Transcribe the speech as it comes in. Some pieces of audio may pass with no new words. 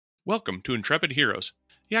Welcome to Intrepid Heroes,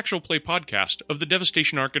 the actual play podcast of the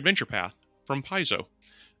Devastation Arc Adventure Path from Paizo.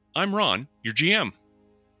 I'm Ron, your GM.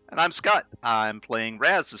 And I'm Scott. I'm playing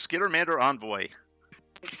Raz, the Skittermander Envoy.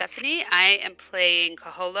 I'm Stephanie. I am playing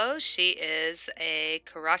Kaholo. She is a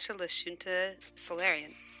Karacha Lashunta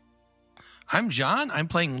Solarian. I'm John. I'm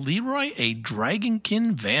playing Leroy, a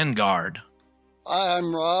Dragonkin Vanguard. Hi,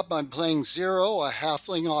 I'm Rob. I'm playing Zero, a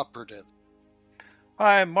Halfling Operative.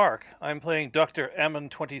 Hi, I'm Mark. I'm playing Dr.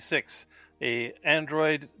 Ammon26, a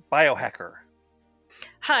android biohacker.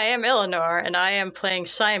 Hi, I'm Eleanor, and I am playing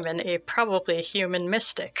Simon, a probably human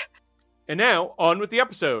mystic. And now, on with the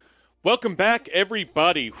episode. Welcome back,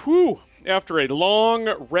 everybody. Whew! After a long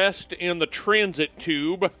rest in the transit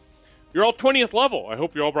tube, you're all 20th level. I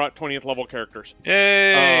hope you all brought 20th level characters.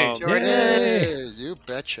 Yay! Hey, you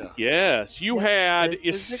betcha. Yes, you had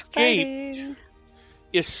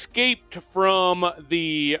escaped from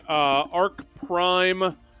the Arc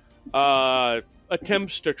Prime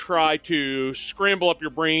attempts to try to scramble up your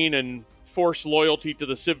brain and force loyalty to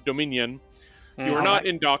the Civ Dominion. You were not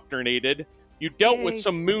indoctrinated. You dealt with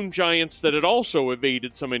some moon giants that had also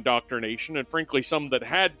evaded some indoctrination, and frankly, some that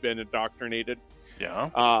had been indoctrinated.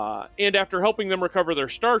 Yeah. And after helping them recover their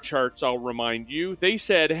star charts, I'll remind you, they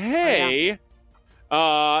said, hey,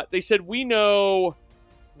 they said, we know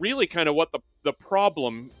really kind of what the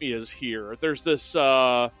problem is here. There's this,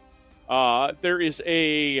 there is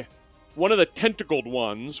one of the tentacled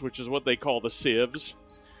ones, which is what they call the civs,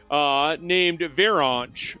 named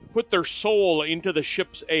Veranch, put their soul into the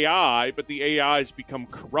ship's AI, but the AI's become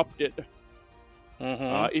corrupted.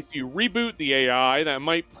 If you reboot the AI, that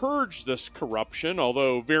might purge this corruption,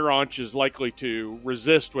 although Veranch is likely to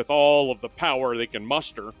resist with all of the power they can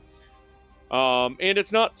muster. And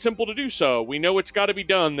it's not simple to do so. We know it's got to be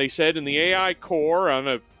done, they said, in the AI core on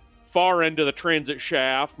the far end of the transit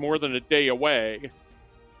shaft, more than a day away.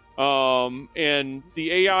 And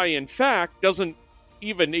the AI, in fact, doesn't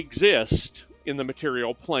even exist in the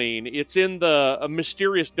material plane. It's in a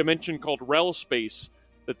mysterious dimension called Rel space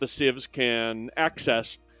that the civs can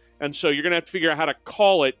access. And so you're going to have to figure out how to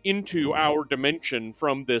call it into our dimension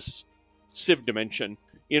from this civ dimension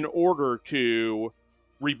in order to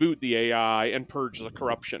reboot the AI and purge the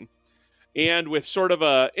corruption. And with sort of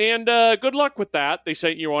good luck with that, they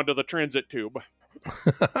sent you onto the transit tube.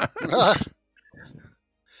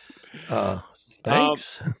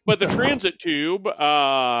 Thanks. But the transit tube,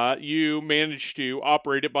 you managed to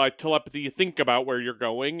operate it by telepathy. You think about where you're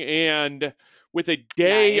going, and with a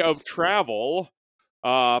day of travel,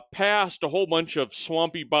 past a whole bunch of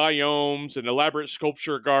swampy biomes and elaborate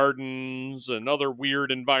sculpture gardens and other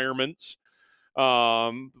weird environments,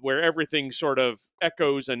 where everything sort of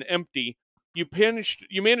echoes and empty, you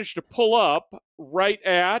managed to pull up right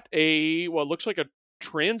at what looks like a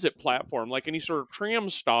transit platform, like any sort of tram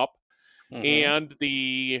stop. And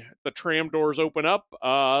the tram doors open up,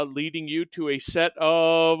 leading you to a set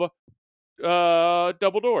of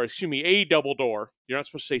double doors. Excuse me, a double door. You're not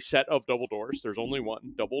supposed to say set of double doors. There's only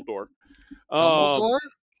one double door. Double door?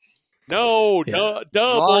 No,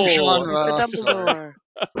 double. Wrong genre. Dumbledore.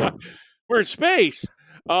 We're in space.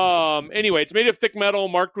 Anyway, it's made of thick metal,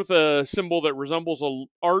 marked with a symbol that resembles an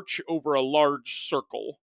arch over a large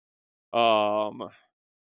circle.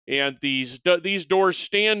 And these doors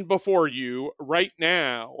stand before you right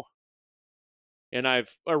now. And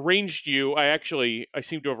I've arranged you. I seem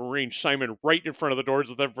to have arranged Simon right in front of the doors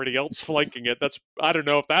with everybody else flanking it. I don't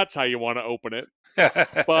know if that's how you want to open it.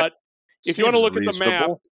 But if you want to look at the map,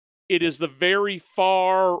 it is the very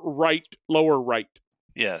far right, lower right.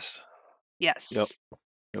 Yes. Yes. Yep.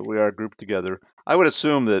 We are grouped together. I would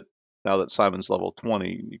assume that now that Simon's level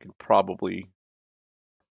 20, you can probably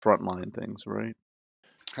frontline things, right?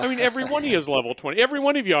 I mean, every one of you is level 20. Every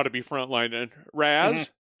one of you ought to be frontlining. Raz?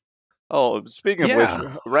 Oh, speaking of which,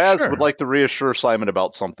 Raz would like to reassure Simon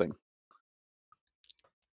about something.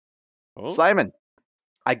 Oh. Simon,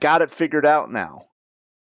 I got it figured out now.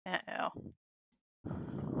 Uh-oh.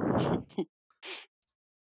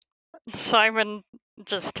 Simon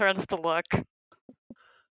just turns to look.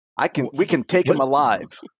 We can take him alive.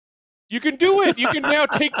 You can do it. You can now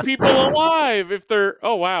take people alive if they're...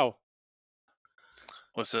 Oh, wow.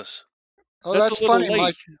 What's this? Oh, that's funny.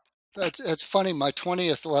 It's funny. My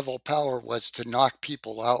 20th level power was to knock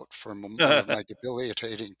people out from one of my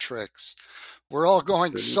debilitating tricks. We're all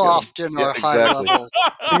going soft in our high levels.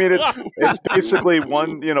 I mean, it's basically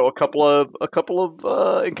a couple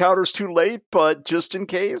of encounters too late, but just in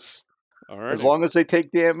case. All right. As long as they take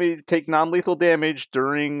non-lethal damage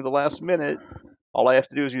during the last minute, all I have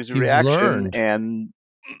to do is use a reaction, and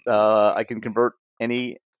I can convert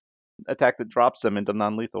any attack that drops them into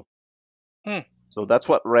non-lethal. So that's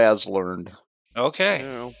what Raz learned. Okay. You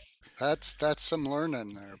know, That's some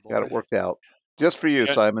learning there, boy. Got it worked out. Just for you,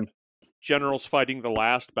 Simon. generals fighting the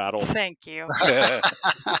last battle. Thank you.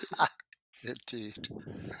 Indeed.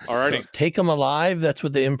 Alrighty. So, Take 'em alive. That's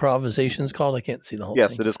what the improvisation's called. I can't see the whole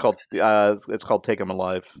Yes, thing. it is called. It's called Take 'Em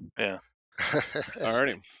Alive. Yeah.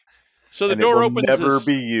 Alrighty. So the And door it will opens. never as-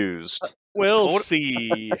 be used. We'll What-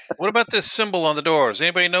 see. What about this symbol on the doors?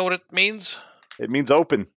 Anybody know what it means? It means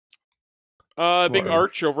open. A big Right.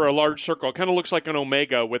 arch over a large circle. It kind of looks like an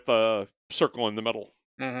omega with a circle in the middle.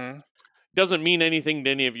 Mm-hmm. Doesn't mean anything to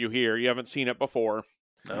any of you here. You haven't seen it before.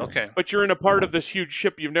 Okay. But you're in a part of this huge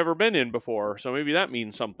ship you've never been in before, so maybe that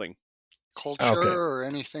means something. Culture Okay. or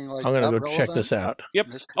anything like I'm that. going to go check relevant? this out. Yep.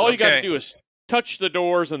 Mystical? All you got to Okay. do is touch the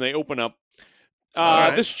doors and they open up. All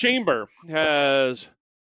right. This chamber has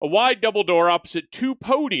a wide double door opposite two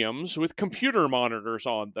podiums with computer monitors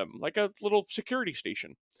on them, like a little security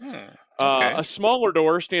station. Okay. A smaller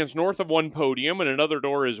door stands north of one podium, and another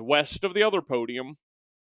door is west of the other podium.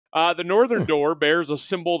 The northern door bears a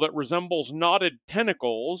symbol that resembles knotted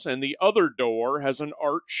tentacles, and the other door has an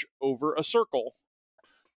arch over a circle.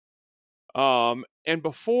 And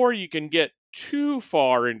before you can get too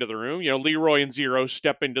far into the room, Leroy and Zero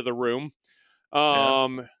step into the room.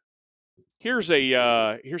 Here's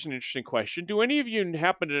an interesting question. Do any of you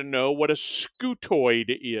happen to know what a scutoid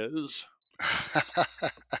is?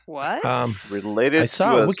 What? Related I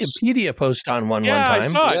saw to a Wikipedia post on one I time.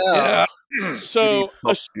 saw it. Yeah. So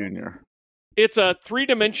Puff Jr. it's a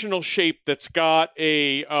three-dimensional shape that's got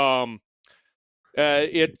a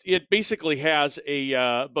it basically has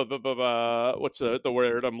a what's the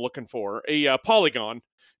word I'm looking for? A polygon.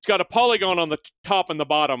 It's got a polygon on the top and the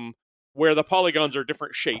bottom where the polygons are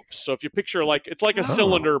different shapes. So if you picture it's like a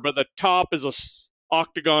cylinder, but the top is a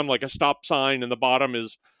octagon like a stop sign and the bottom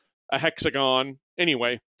is a hexagon.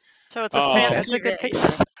 Anyway. So it's a Okay. That's fancy a good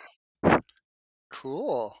vase. picture.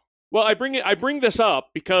 Cool. Well, I bring this up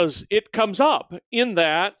because it comes up in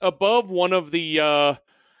that above one of the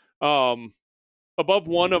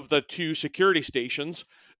two security stations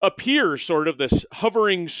appears sort of this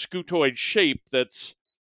hovering scutoid shape that's,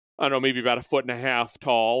 I don't know, maybe about 1.5 feet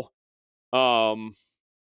tall. And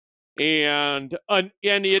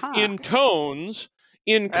it intones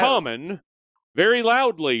in common very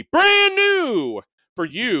loudly, brand new for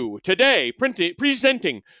you today,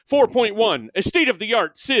 presenting 4.1, a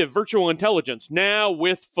state-of-the-art Civ virtual intelligence, now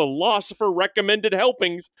with philosopher-recommended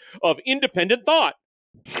helpings of independent thought.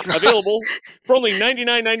 Available for only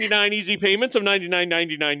 $99.99 easy payments of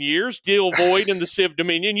 $99.99 years. Deal void in the Civ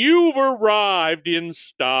Dominion. You've arrived in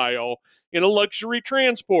style in a luxury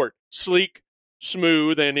transport. Sleek,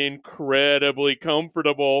 smooth, and incredibly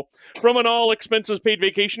comfortable. From an all-expenses-paid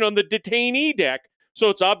vacation on the detainee deck. So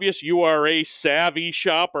it's obvious you are a savvy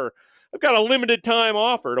shopper. I've got a limited time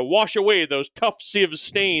offer to wash away those tough Civ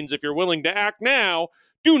stains. If you're willing to act now,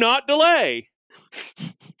 do not delay.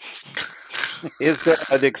 Is there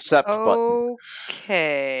an accept button?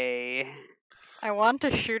 Okay. I want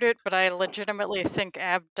to shoot it, but I legitimately think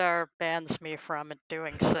Abdar bans me from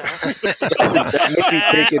doing so. That may be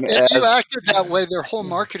taken If you as acted that way, their whole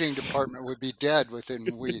marketing department would be dead within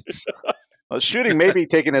weeks. shooting may be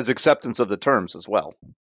taken as acceptance of the terms as well.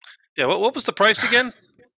 Yeah. What was the price again?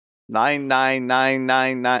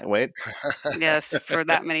 99999. Wait. Yes, for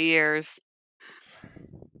that many years.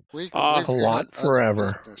 We've A lot got other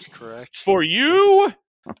forever. business, correct? For you,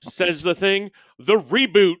 says the thing, the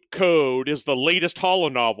Reboot Code is the latest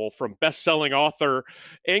holonovel from best-selling author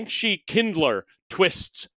Enshi Kindler.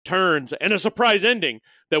 Twists, turns, and a surprise ending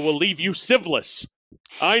that will leave you civless.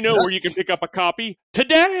 I know where you can pick up a copy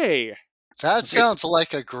today. That sounds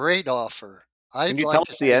like a great offer. I'd Can you like tell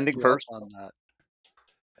to us the take ending you up first? on that.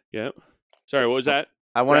 Yeah. Sorry, what was that?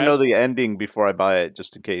 I want to Raz? know the ending before I buy it,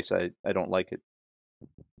 just in case I don't like it.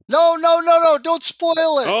 No, don't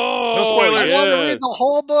spoil it. Oh, No spoilers. I want to read the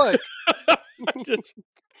whole book.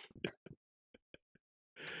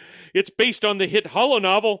 It's based on the hit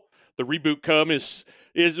holonovel. The Reboot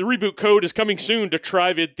Code is coming soon to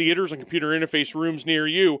Intrepid theaters and computer interface rooms near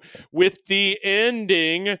you, with the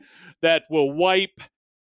ending that will wipe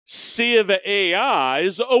Civ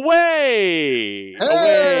AIs away.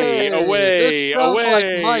 Hey, away. this sounds like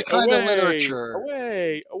away, my kind of away, literature.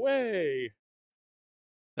 Away.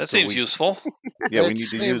 That So seems we- useful. Yeah, we It need to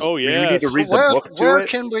seems- use. Oh, We need yes. to read the Where book to where it.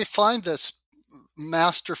 can we find this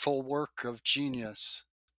masterful work of genius?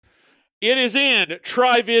 It is in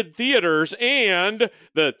Intrepid theaters, and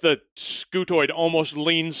the scutoid almost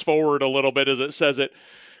leans forward a little bit as it says it.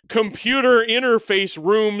 Computer interface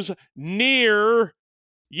rooms near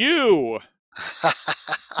you.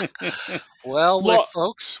 Well, with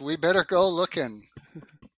folks, we better go looking.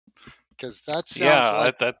 Because that sounds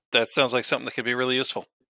like that sounds like something that could be really useful.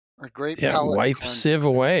 a great wipe Civ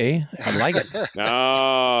away. I like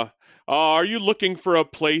it. Are you looking for a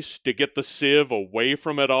place to get the Civ away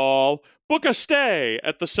from it all? Book a stay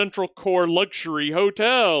at the Central Core Luxury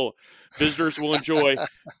Hotel. Visitors will enjoy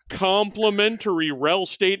complimentary Rel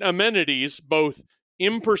State amenities, both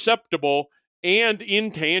imperceptible and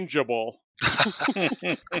intangible.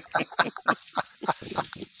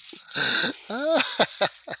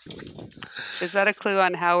 Is that a clue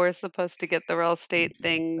on how we're supposed to get the real estate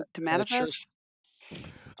thing to manifest?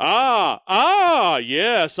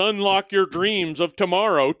 Yes. Unlock your dreams of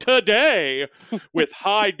tomorrow today with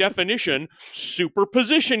high-definition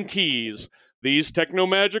superposition keys. These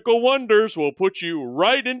techno-magical wonders will put you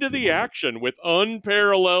right into the action with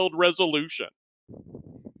unparalleled resolution.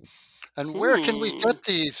 And where can we get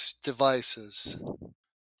these devices?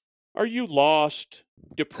 Are you lost,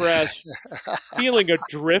 depressed, feeling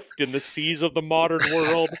adrift in the seas of the modern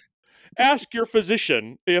world? Ask your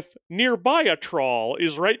physician if nearby a trawl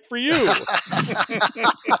is right for you.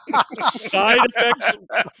 Side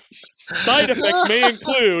effects may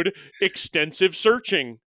include extensive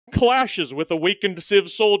searching, clashes with awakened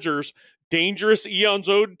Civ soldiers, dangerous Eon's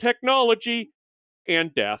Ode technology,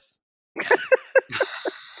 and death.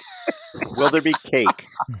 Will there be cake?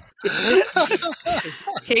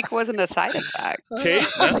 Cake wasn't a side effect. Cake?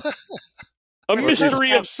 A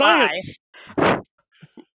mystery of science.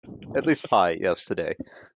 At least pie, yes, today.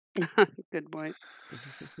 Good point.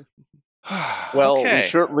 Well, Okay. we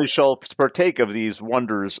certainly shall partake of these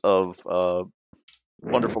wonders of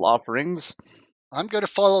wonderful offerings. I'm going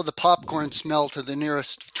to follow the popcorn smell to the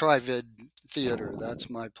nearest Trivid theater. That's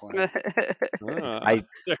my plan.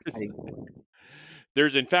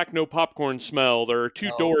 There's in fact no popcorn smell. There are two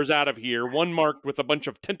doors out of here, one marked with a bunch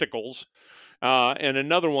of tentacles, and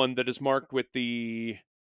another one that is marked with an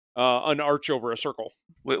arch over a circle.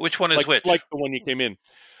 Which one is which? Like the one you came in.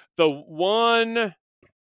 The one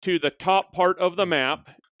to the top part of the map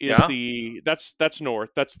is that's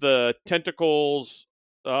north. That's the tentacles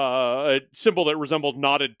symbol that resembled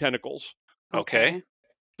knotted tentacles. Okay.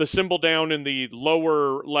 The symbol down in the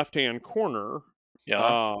lower left-hand corner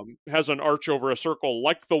has an arch over a circle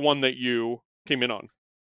like the one that you came in on.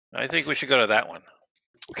 I think we should go to that one.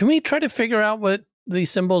 Can we try to figure out what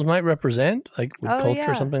these symbols might represent, like with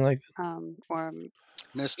culture or something like that? Or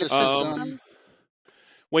mysticism.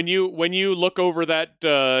 When you look over that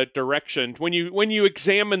direction, when you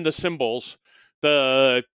examine the symbols,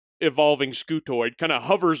 the evolving scutoid kind of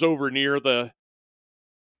hovers over near the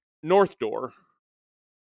north door,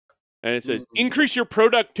 and it says, "Increase your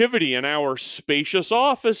productivity in our spacious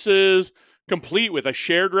offices, complete with a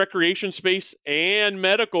shared recreation space and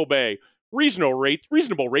medical bay.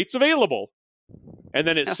 Reasonable rates available." And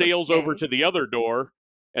then it sails over to the other door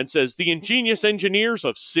and says, "The ingenious engineers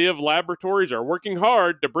of Civ Laboratories are working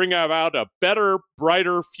hard to bring about a better,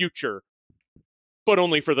 brighter future, but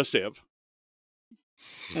only for the Civ."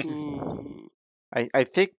 I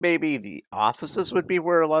think maybe the offices would be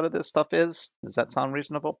where a lot of this stuff is. Does that sound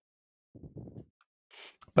reasonable?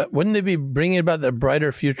 But wouldn't they be bringing about the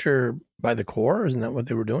brighter future by the core? Isn't that what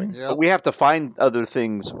they were doing? Yeah. But we have to find other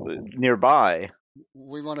things nearby.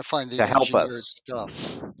 We want to find the to help engineered us.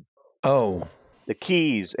 stuff. Oh. The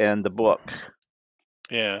keys and the book.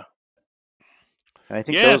 Yeah. And I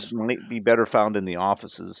think those might be better found in the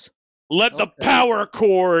offices. Let the power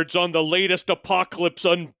chords on the latest Apocalypse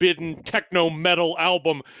Unbidden techno metal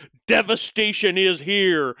album, Devastation is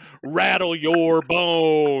Here, rattle your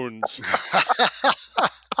bones.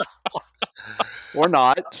 Or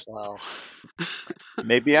not. Wow.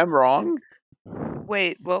 Maybe I'm wrong.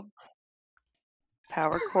 Wait, well,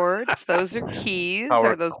 power chords, those are keys. Power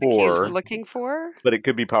Are those the keys we're core. looking for? But it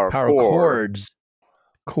could be power core. chords.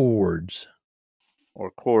 Chords. Or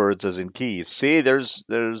chords as in keys. See, there's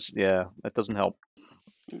that doesn't help.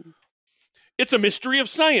 It's a mystery of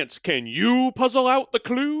science. Can you puzzle out the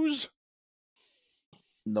clues?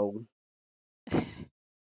 No.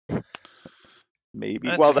 Maybe.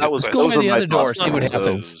 That's well, a that good was. question. Go by those the are my other door, thoughts see on what those.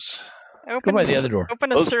 happens. Open, by the other door.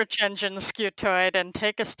 Open a Those- search engine, Scutoid, and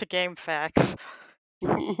take us to GameFAQs.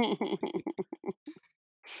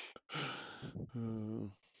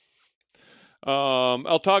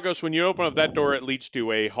 Altagos, when you open up that door, it leads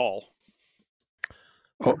to a hall.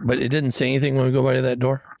 Oh, but it didn't say anything when we go by that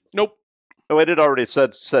door? Nope. Oh, it had already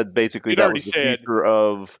said basically It that already was the said- future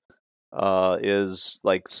of is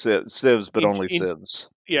like civs, but only In- civs.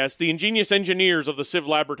 Yes, the ingenious engineers of the Civ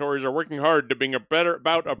Laboratories are working hard to bring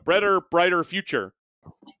about a better, brighter future,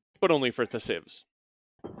 but only for the Civs.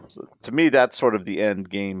 So, to me, that's sort of the end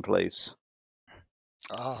game place.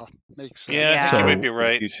 Makes sense. Yeah, I think you might be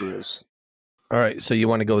right. All right, so you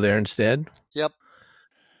want to go there instead? Yep.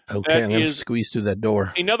 Okay, That I'm going to is squeeze through that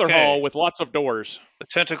door. Another hall with lots of doors. The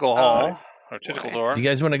tentacle hall, or tentacle door. Do you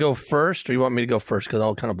guys want to go first, or you want me to go first? Because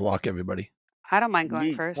I'll kind of block everybody. I don't mind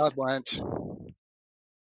going first. I went.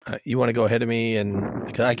 You want to go ahead of me, and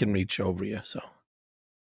because I can reach over you. So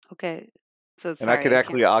Okay. So And I could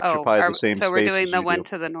actually occupy the same So we're space doing as the you one do.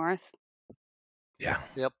 to the north. Yeah.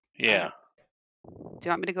 Yep. Yeah. Do you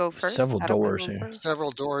want me to go first? Several I don't mind doors going here. first.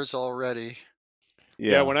 Several doors already.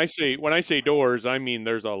 Yeah, when I say doors, I mean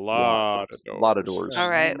there's a lot of doors. A lot of doors. All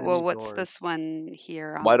right. Many Well, what's doors. this one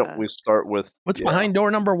here? On Why don't we start with what's behind door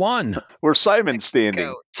number 1? Where Simon's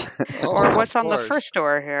standing. Or what's on the first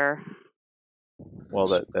door here? Well,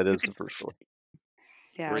 that is the first door.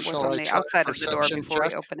 Yeah, what's Shall on I the try a outside of the door perception before we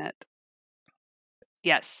check? open it?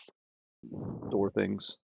 Yes. Door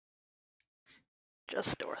things.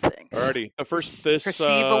 Just door things. Alrighty. The first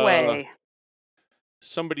Perceive away.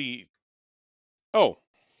 Somebody. Oh.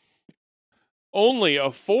 Only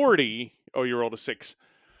a 40. Oh, you rolled a 6.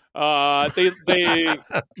 They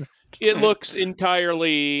it looks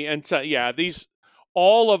entirely, and so yeah,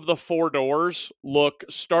 all of the 4 doors look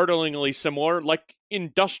startlingly similar, like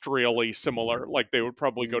industrially similar, like they would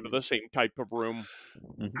probably go to the same type of room.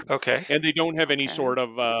 Okay. And they don't have any sort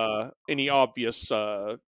of any obvious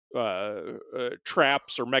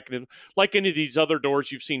traps or mechanism like any of these other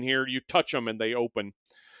doors you've seen here. You touch them and they open.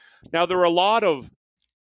 Now there are a lot of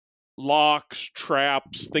locks,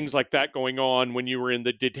 traps, things like that going on when you were in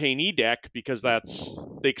the detainee deck because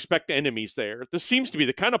they expect enemies there. This seems to be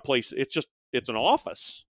the kind of place. It's an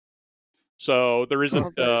office, so there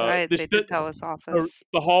isn't. That's right. They did tell us office.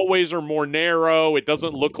 The hallways are more narrow. It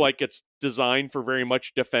doesn't look like it's designed for very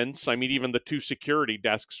much defense. I mean, even the 2 security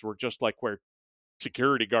desks were just like where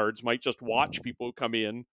security guards might just watch people who come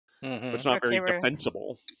in. Mm-hmm. But it's not very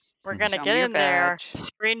defensible. We're going to get in there,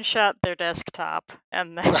 screenshot their desktop,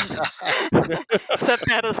 and then set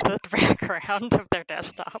that as the background of their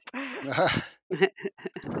desktop.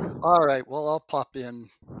 All right. Well, I'll pop in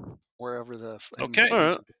wherever the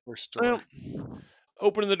first door. Well,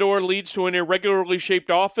 opening the door leads to an irregularly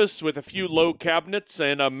shaped office with a few low cabinets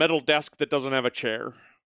and a metal desk that doesn't have a chair.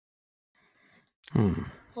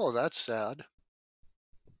 Oh, that's sad.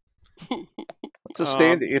 It's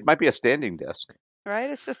a it might be a standing desk.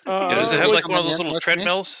 Right? It's just a standing does it have like one of those little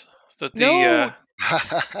treadmills that the no,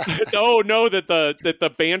 that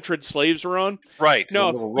the Bantrid slaves are on? Right.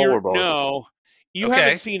 No. You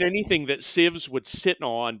haven't seen anything that civs would sit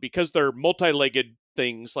on because they're multi-legged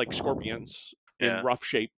things like scorpions in rough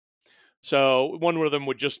shape. So one of them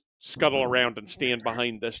would just scuttle around and stand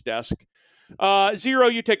behind this desk. Zero,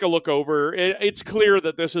 you take a look over. It's clear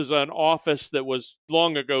that this is an office that was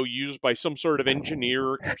long ago used by some sort of engineer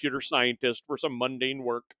or computer scientist for some mundane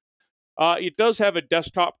work. It does have a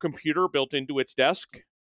desktop computer built into its desk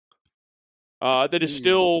that is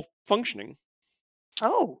still functioning.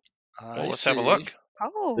 Oh. Well, let's have a look.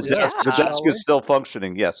 Oh, the desk is still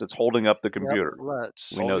functioning. Yes, it's holding up the computer. Yep,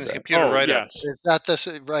 we know the that. computer right yes. up. Is that this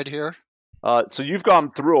right here? So you've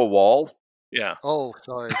gone through a wall. Yeah. Oh,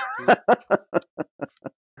 sorry.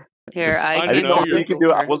 Here, I didn't know you can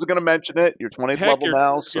do. I wasn't going to mention it. You're 20th level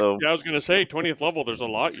now, so I was going to say 20th level. There's a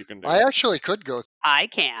lot you can do. I actually could go. I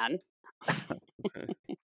can.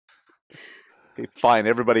 Okay, fine.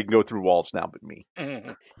 Everybody can go through walls now, but me.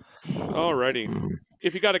 Alrighty.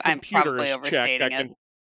 If you got a computer check, I can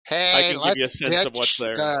give you a sense of what's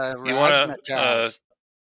there. You want to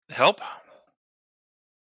help?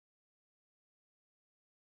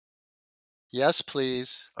 Yes,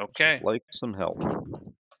 please. Okay. Like some help.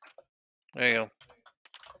 There you go.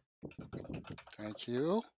 Thank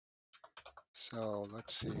you. So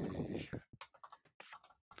let's see.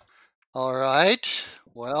 All right.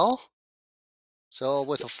 Well, so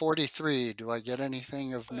with a 43, do I get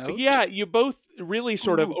anything of note? Yeah, you both really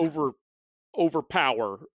sort of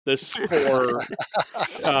overpower this poor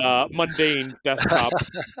mundane desktop.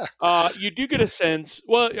 You do get a sense.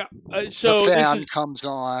 Well, so the fan comes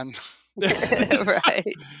on. Right.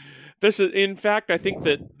 This is, in fact, I think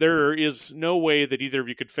that there is no way that either of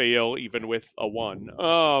you could fail, even with a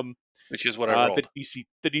 1. Which is what I rolled.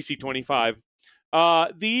 The DC 25.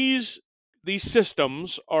 These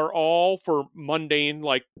systems are all for mundane,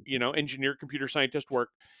 like engineer, computer scientist work.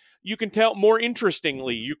 You can tell, more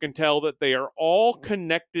interestingly, you can tell that they are all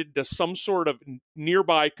connected to some sort of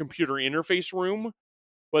nearby computer interface room,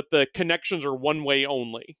 but the connections are one way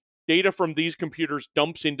only. Data from these computers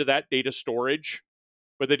dumps into that data storage,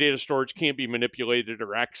 but the data storage can't be manipulated or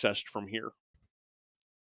accessed from here.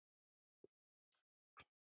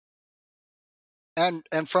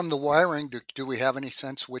 And from the wiring, do we have any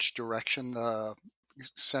sense which direction the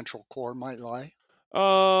central core might lie?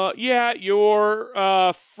 Yeah, you're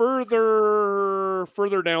further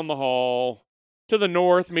down the hall to the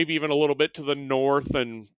north, maybe even a little bit to the north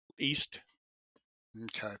and east.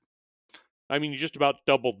 Okay. I mean, you just about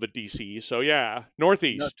doubled the DC, so yeah,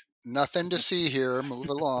 northeast. Nothing to see here. Move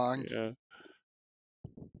along. Yeah.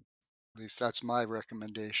 At least that's my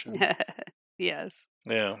recommendation. Yes.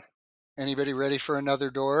 Yeah. Anybody ready for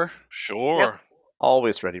another door? Sure. Yep.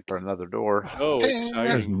 Always ready for another door. Oh, Ping! There's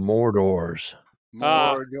exciting. more doors.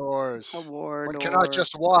 More doors. Award One door. cannot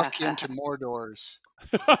just walk into more doors.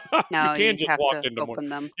 No, you can you just have walk to into more. open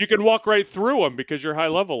them. You can walk right through them because you're high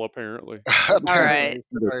level, apparently. All right.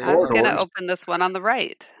 There's I'm four going to doors. open this one on the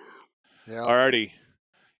right. Yeah. Alrighty.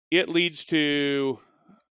 It leads to...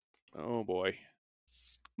 Oh, boy.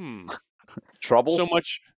 Trouble? So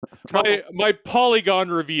much... My polygon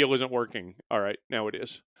reveal isn't working. All right, now it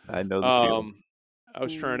is. I know the feeling. I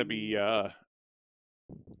was trying to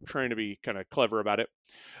be kind of clever about it.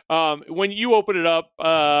 When you open it up,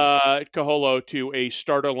 Kaholo, to a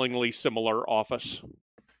startlingly similar office.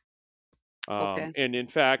 Okay. And in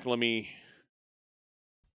fact, let me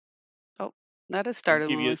That is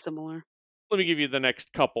startlingly similar. let me give you the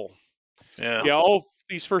next couple. Yeah. Yeah, all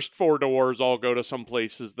these first 4 doors all go to some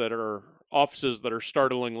places that are offices that are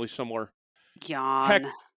startlingly similar. Yawn. Heck,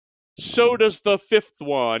 so does the 5th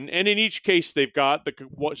one, and in each case they've got the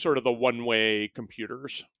sort of the one-way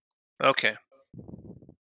computers. Okay.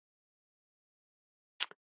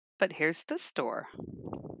 But here's the store.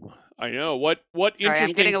 I know. What Sorry, interesting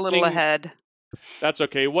I'm getting a little thing... ahead. That's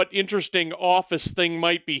okay. What interesting office thing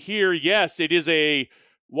might be here? Yes, it is a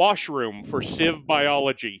washroom for Civ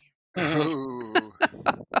biology. Ooh.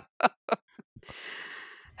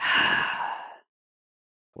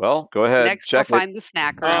 Well, go ahead. Next, check we'll it. find the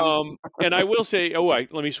snack room. And I will say,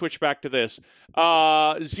 let me switch back to this.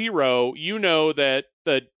 Zero, you know that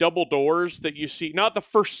the double doors that you see, not the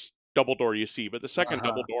first double door you see, but the second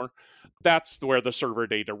double door, that's where the server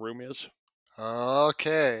data room is.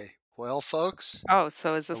 Okay. Well, folks. Oh,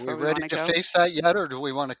 so is this are where we we ready want to to go? face that yet, or do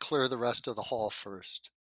we want to clear the rest of the hall first?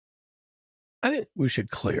 I think we should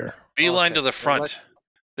clear. Beeline to the front.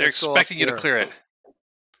 They're expecting you to clear it.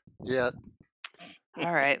 Yeah.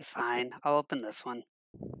 All right, fine. I'll open this one.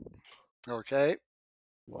 Okay.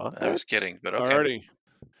 What? I was kidding, but okay. Alrighty.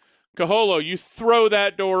 Kaholo, you throw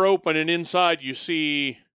that door open, and inside you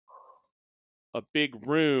see a big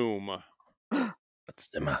room. What's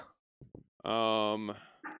them?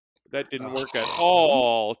 That didn't work at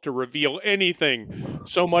all to reveal anything.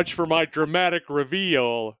 So much for my dramatic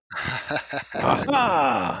reveal. Oh,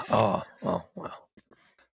 wow.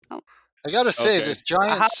 I gotta say, Okay. this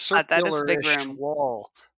giant That is a big circular-ish room.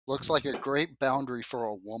 wall looks like a great boundary for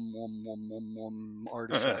a wum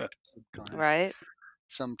artifact of some kind. Right?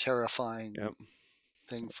 Some terrifying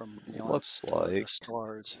thing from beyond Looks the like.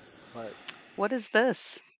 stars. But What is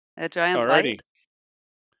this? A giant Alrighty.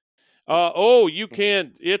 light? You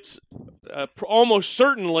can't. It's almost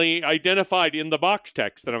certainly identified in the box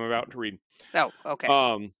text that I'm about to read. Oh, okay.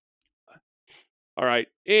 All right.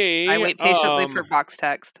 I wait patiently for box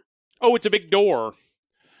text. Oh, it's a big door.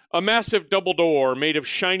 A massive double door made of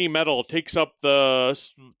shiny metal takes up the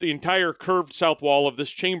entire curved south wall of this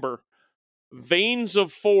chamber. Veins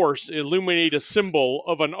of force illuminate a symbol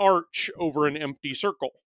of an arch over an empty circle,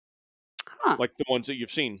 like the ones that you've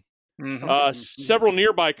seen. Mm-hmm. Several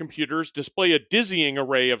nearby computers display a dizzying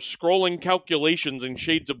array of scrolling calculations in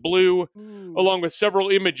shades of blue, along with several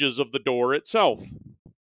images of the door itself.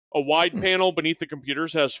 A wide panel beneath the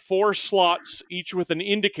computers has 4 slots, each with an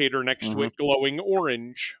indicator next to it glowing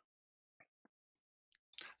orange.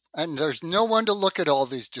 and there's no one to look at all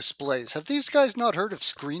these displays. Have these guys not heard of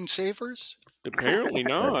screensavers? Apparently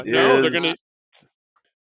not. No, they're going to...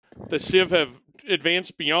 The Civ have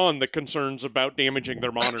advanced beyond the concerns about damaging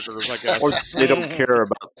their monitors, I guess. Or they don't care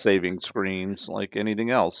about saving screens like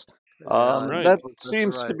anything else. That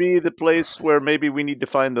seems to be the place where maybe we need to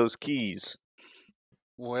find those keys.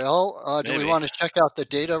 Well, do we want to check out the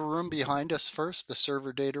data room behind us first, the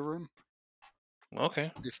server data room?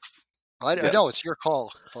 Okay. I know, it's your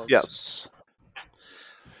call, folks. Yes.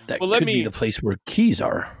 That could be the place where keys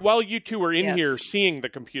are. While you two are in here seeing the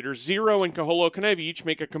computers, Zero and Kaholo, can I have you each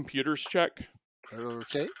make a computers check?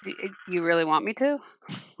 Okay. You really want me to?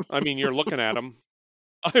 I mean, you're looking at them.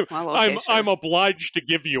 I'm obliged to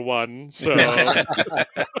give you one. So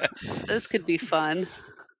this could be fun.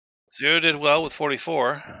 Zero did well with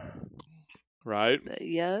 44. Right.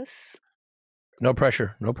 Yes. No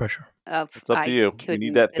pressure. No pressure. It's up to you. You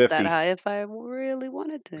need that 50. That high if I really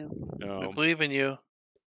wanted to. No. I believe in you.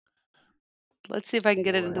 Let's see if I can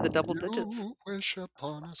get it into the double digits. Wish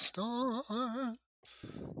upon a star.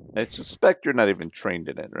 I suspect you're not even trained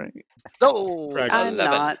in it, right? No, I'm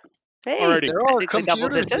not. Hey, Alrighty. there are technically double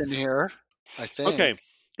computers in digits. here, I think. Okay.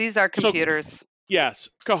 These are computers. Yes,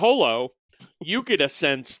 Kaholo, you get a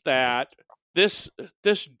sense that this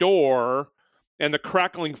door and the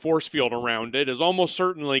crackling force field around it is almost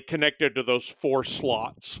certainly connected to those 4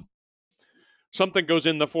 slots. Something goes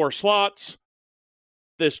in the 4 slots,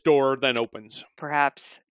 this door then opens.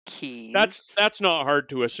 Perhaps keys. That's not hard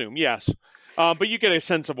to assume. Yes, but you get a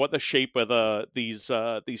sense of what the shape of these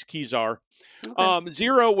keys are. Okay.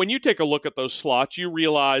 Zero, when you take a look at those slots, you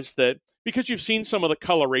realize that because you've seen some of the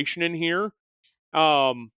coloration in here,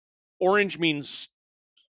 orange means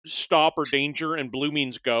stop or danger, and blue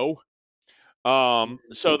means go.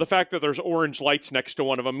 So the fact that there's orange lights next to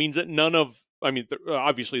one of them means that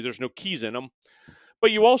obviously there's no keys in them.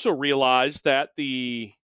 But you also realize that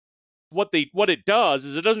what it does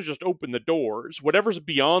is it doesn't just open the doors. Whatever's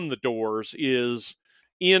beyond the doors is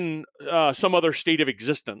in some other state of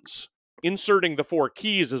existence. Inserting the 4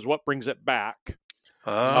 keys is what brings it back.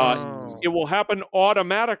 It will happen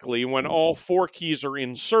automatically when all 4 keys are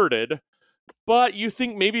inserted, but you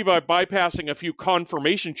think maybe by bypassing a few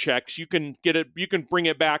confirmation checks, you can bring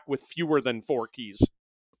it back with fewer than 4 keys.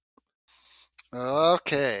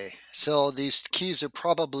 Okay, so these keys are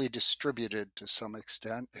probably distributed to some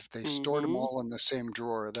extent. If they stored them all in the same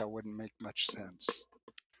drawer, that wouldn't make much sense.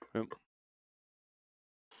 Yep.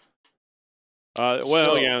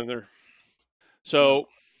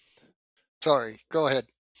 Sorry, go ahead.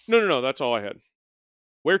 No, that's all I had.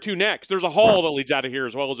 Where to next? There's a hall that leads out of here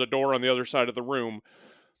as well as a door on the other side of the room.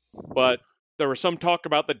 But there was some talk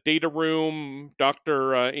about the data room.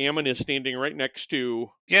 Dr. Ammon is standing right next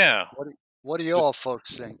to... Yeah. What do you all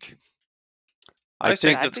folks think? I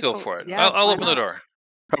think let's go for it. Yeah, I'll open the door.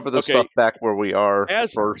 Cover the stuff back where we are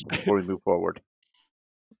first before we move forward.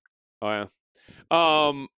 Oh,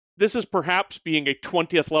 yeah. This is perhaps being a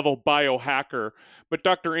 20th level biohacker, but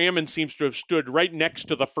Dr. Ammon seems to have stood right next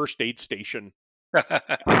to the first aid station.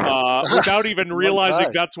 Without even realizing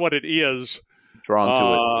that's what it is. Drawn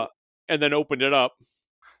to it. And then opened it up.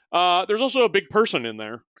 There's also a big person in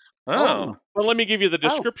there. Oh. Well, let me give you the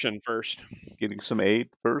description first. Getting some aid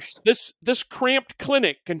first. This cramped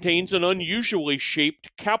clinic contains an unusually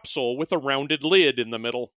shaped capsule with a rounded lid in the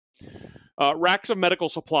middle. Racks of medical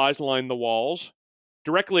supplies line the walls.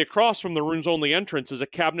 Directly across from the room's only entrance is a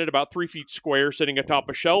cabinet about 3 feet square sitting atop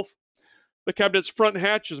a shelf. The cabinet's front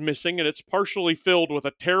hatch is missing, and it's partially filled with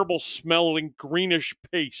a terrible smelling greenish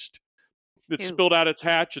paste that spilled out its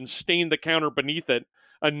hatch and stained the counter beneath it,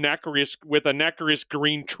 with a nacreous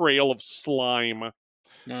green trail of slime.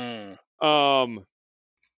 There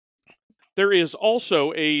is also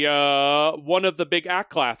one of the big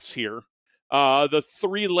Aklaths here, the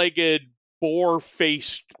 3-legged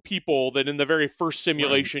boar-faced people that in the very first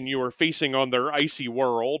simulation you were facing on their icy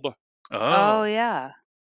world. Oh yeah.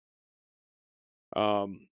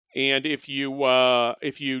 And if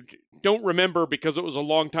you don't remember because it was a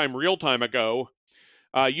long time, real time ago,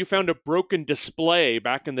 you found a broken display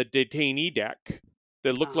back in the detainee deck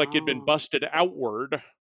that looked like it'd been busted outward.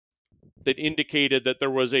 That indicated that there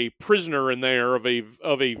was a prisoner in there of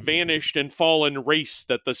a vanished and fallen race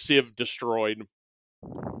that the Civ destroyed.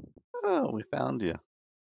 Oh, we found you.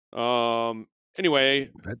 Anyway,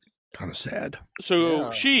 that's kind of sad.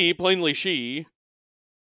 So she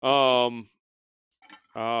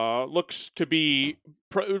looks to be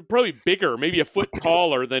probably bigger, maybe a foot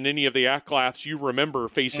taller than any of the Aklaths you remember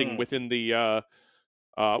facing within the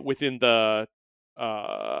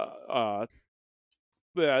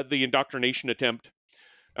indoctrination attempt.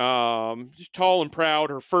 She's tall and proud.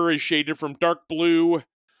 Her fur is shaded from dark blue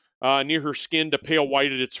near her skin to pale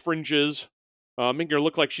white at its fringes, making her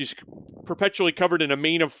look like she's perpetually covered in a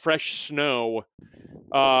mane of fresh snow.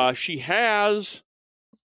 She has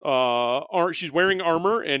she's wearing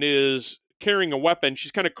armor and is carrying a weapon.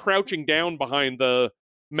 She's kind of crouching down behind the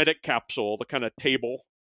medic capsule, the kind of table.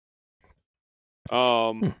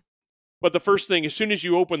 But the first thing, as soon as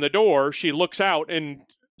you open the door, she looks out and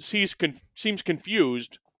seems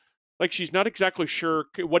confused, like she's not exactly sure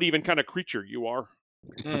what even kind of creature you are.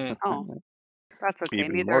 Oh, that's okay.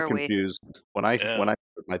 Even Neither more are confused when I heard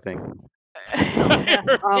my thing.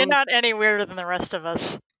 You're not any weirder than the rest of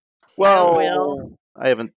us. Well, I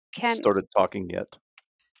haven't started talking yet.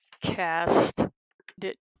 Cast.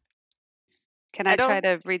 Can I try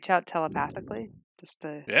to reach out telepathically?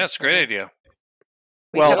 Yeah, it's a great idea.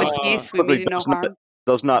 We have a peace. We mean no harm.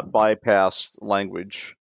 Does not bypass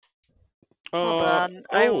language. Hold on.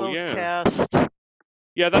 I will cast.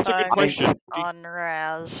 Yeah, that's a good question. On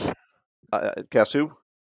Raz. Guess who?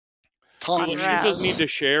 On She does need to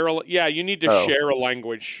share. You need to share a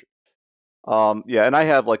language. Yeah, and I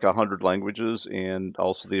have like 100 languages, and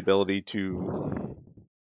also the ability to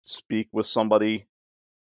speak with somebody.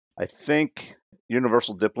 I think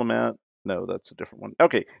Universal Diplomat. No, that's a different one.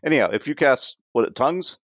 Okay. Anyhow, if you cast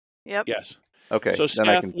tongues? Yep. Yes. Okay. So, then Steph,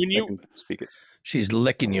 I can speak it. She's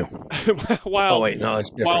licking you. While it's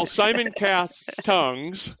different. Simon casts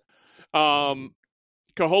tongues, Kaholo,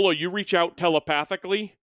 you reach out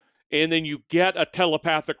telepathically, and then you get a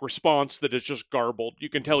telepathic response that is just garbled. You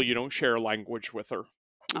can tell you don't share language with her.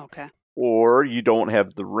 Okay. Or you don't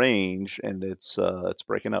have the range, and it's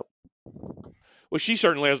breaking up. Well, she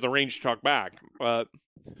certainly has the range to talk back, but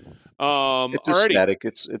it's just static.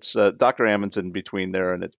 It's Dr. Ammon's in between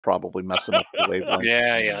there, and it's probably messing up the wavelength.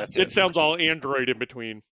 Yeah, that's it. It sounds all Android in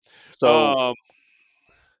between. So,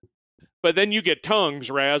 but then you get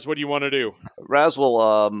tongues, Raz. What do you want to do? Raz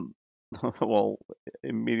will will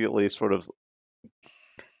immediately sort of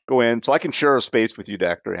go in, so I can share a space with you,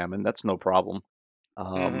 Dr. Ammon. That's no problem.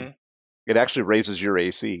 It actually raises your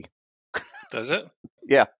AC. Does it?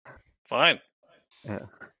 Yeah. Fine. Yeah.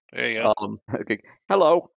 There you go. Okay.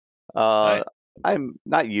 Hello. Hi. I'm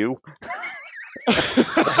not you. One of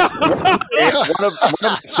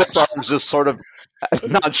the arms just sort of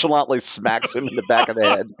nonchalantly smacks him in the back of the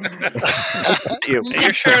head.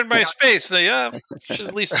 You're sharing my space. So should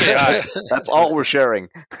at least say hi. That's all we're sharing.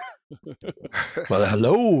 Well,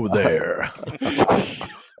 hello there.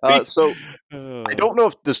 So I don't know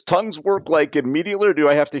if does tongues work like immediately, or do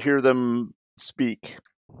I have to hear them speak?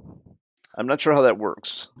 I'm not sure how that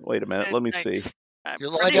works. Wait a minute. Let me see. You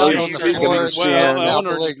lie down on the floor and start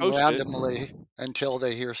babbling randomly until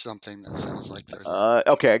they hear something that sounds like they're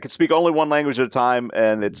okay, I can speak only one language at a time,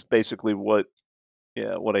 and it's basically what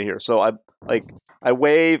I hear. So I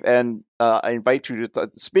wave and I invite you to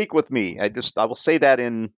speak with me. I will say that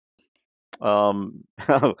in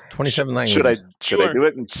 27 languages. Should I do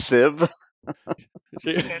it in Civ?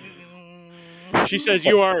 She says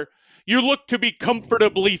you look to be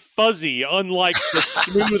comfortably fuzzy, unlike the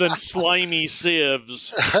smooth and slimy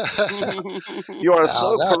sieves. You are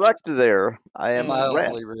so correct there. I am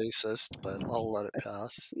mildly racist, but I'll let it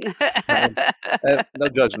pass. No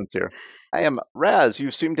judgments here. I am Raz. You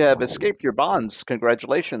seem to have escaped your bonds.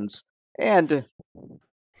 Congratulations. And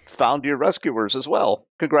found your rescuers as well.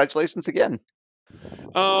 Congratulations again.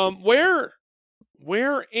 Where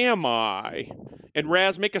am I? And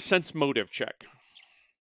Raz, make a sense motive check.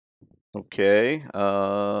 Okay,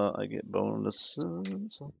 I get bonuses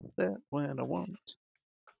on that when I want.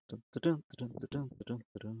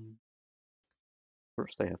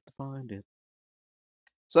 First, I have to find it.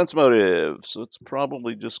 Sense motive. So it's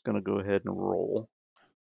probably just going to go ahead and roll,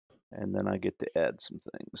 and then I get to add some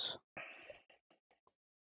things.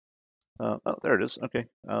 Oh, there it is. Okay.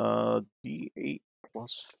 D8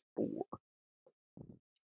 plus 4.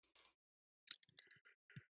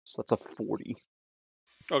 So that's a 40.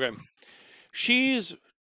 Okay. She's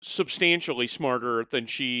substantially smarter than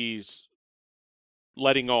she's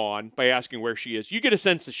letting on by asking where she is. You get a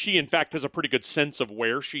sense that she, in fact, has a pretty good sense of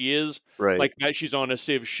where she is. Right. Like that she's on a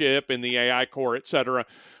Civ ship in the AI core, etc.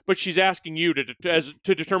 But she's asking you to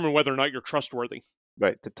determine whether or not you're trustworthy.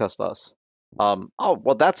 Right, to test us. Oh,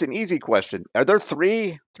 well, that's an easy question. Are there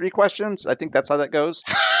three questions? I think that's how that goes.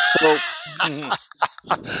 So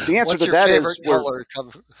the answer What's to your that favorite is color?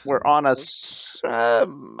 we're on a.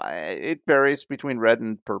 It varies between red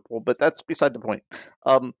and purple, but that's beside the point.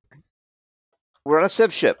 We're on a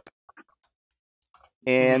Civ ship,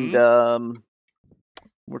 and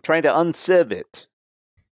we're trying to unciv it.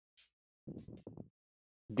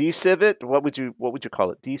 Deciv it? What would you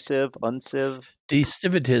call it? Deciv, unciv?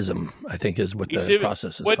 Decivitism, I think, is what the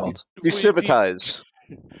process is called. Decivitize.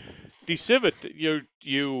 Decivit.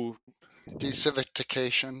 You.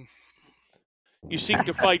 Decivitication. You seek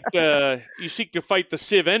to fight. You seek to fight the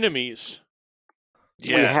Civ enemies.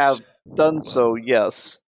 Yes. We have done so.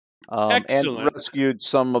 Yes. Excellent. And rescued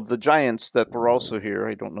some of the giants that were also here.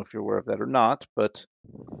 I don't know if you're aware of that or not, but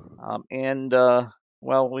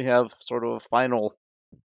we have sort of a final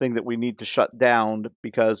thing that we need to shut down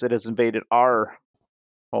because it has invaded our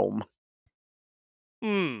home.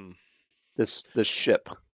 This ship,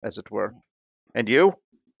 as it were. And you?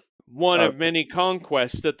 One of many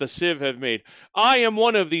conquests that the Civ have made. I am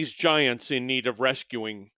one of these giants in need of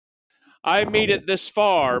rescuing. I made it this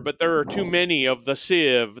far, but there are too many of the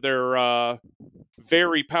Civ. They're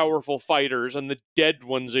very powerful fighters, and the dead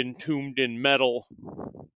ones entombed in metal,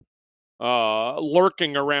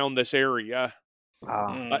 lurking around this area.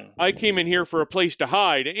 I came in here for a place to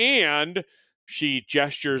hide, and she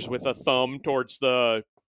gestures with a thumb towards the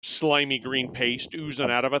slimy green paste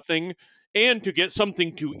oozing out of a thing, and to get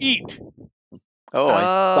something to eat. Oh, I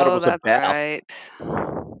thought it was a that's bath. right.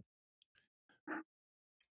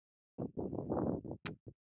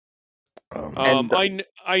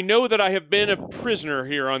 I know that I have been a prisoner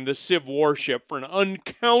here on this Civ warship for an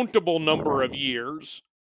uncountable number of years.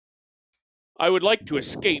 I would like to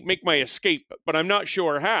make my escape, but I'm not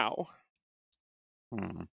sure how.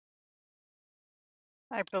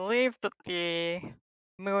 I believe that the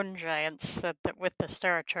moon giants said that with the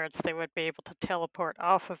star charts they would be able to teleport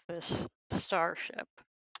off of this starship.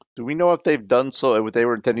 Do we know if they've done so? If they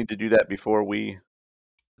were intending to do that before we?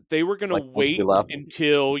 They were going to wait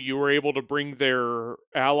until you were able to bring their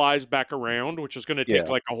allies back around, which is going to take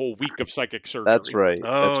like a whole week of psychic surgery. That's right.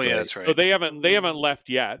 Oh, that's right. So they haven't left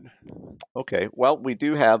yet. Okay. Well, we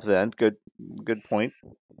do have then. Good point.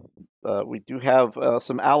 We do have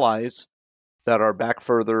some allies that are back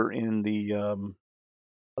further in the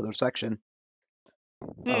other section.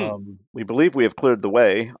 We believe we have cleared the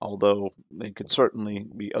way, although they could certainly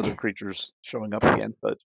be other creatures showing up again.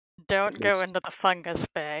 But don't go into the fungus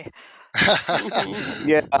bay.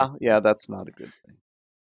 yeah, that's not a good thing.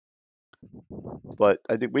 But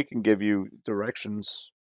I think we can give you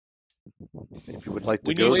directions if you would like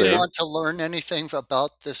to go there. Do we want to learn anything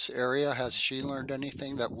about this area? Has she learned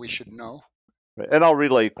anything that we should know? Right. And I'll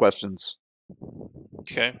relay questions.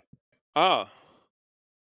 Okay.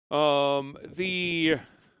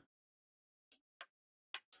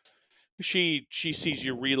 She sees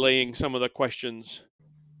you relaying some of the questions,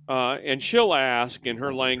 and she'll ask in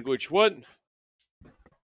her language, "What?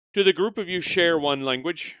 Do the group of you share one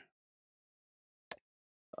language?"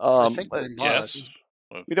 I think we must.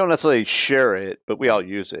 We don't necessarily share it, but we all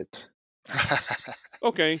use it.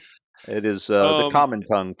 Okay. It is the common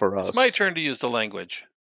tongue for us. It's my turn to use the language.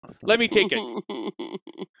 Let me take it.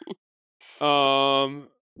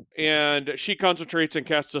 And she concentrates and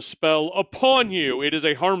casts a spell upon you. It is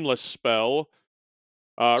a harmless spell,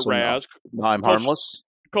 Raz. No, I'm harmless?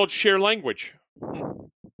 Called Share Language.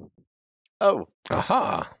 Oh.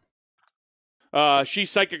 Aha. She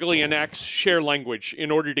psychically enacts Share Language in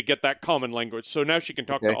order to get that common language. So now she can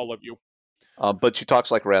talk to all of you. But she talks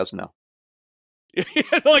like Raz now.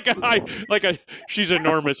 She's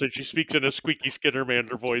enormous and she speaks in a squeaky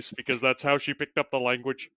Skittermander voice because that's how she picked up the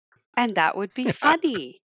language. And that would be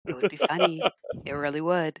funny. It would be funny. It really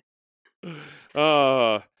would. Says,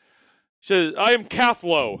 I am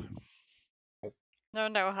Cathlo.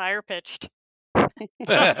 No, higher pitched. I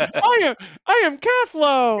am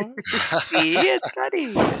Cathlo. See, it's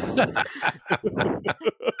funny.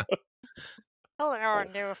 Hello,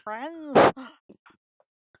 new friends.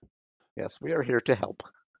 Yes, we are here to help.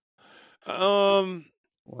 Well,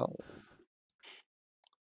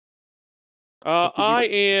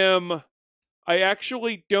 I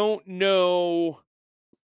actually don't know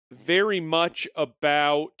very much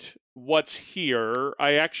about what's here.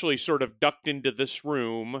 I actually sort of ducked into this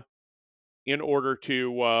room in order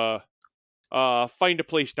to find a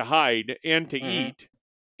place to hide and to eat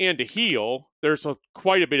and to heal. There's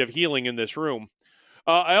quite a bit of healing in this room.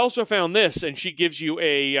 I also found this, and she gives you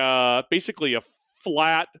basically a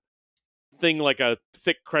flat thing like a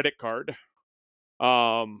thick credit card.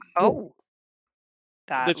 That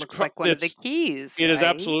looks like one of the keys. It is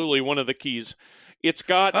absolutely one of the keys. It's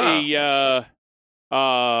got a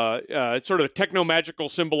sort of techno-magical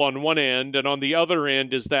symbol on one end, and on the other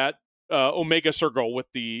end is that Omega circle with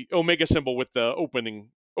the Omega symbol with the open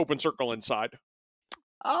circle inside.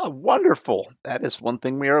 Oh, wonderful! That is one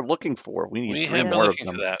thing we are looking for. We need three more of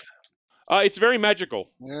them. That. It's very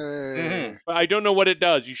magical. I don't know what it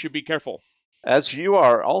does. You should be careful. As you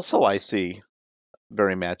are also, I see,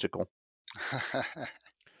 very magical.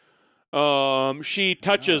 She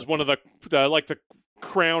touches one of the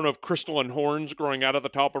crown of crystalline horns growing out of the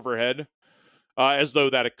top of her head, as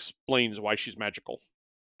though that explains why she's magical.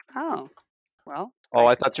 Oh, well. Oh,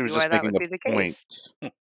 I thought she was just making a point.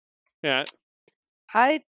 Yeah.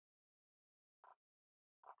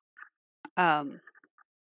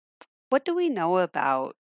 What do we know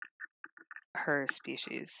about her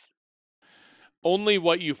species? Only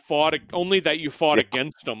that you fought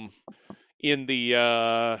against them in the you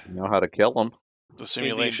know how to kill them. The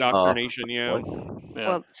simulation. In the indoctrination, yeah.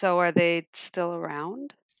 Well, so are they still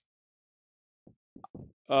around?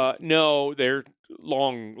 No, they're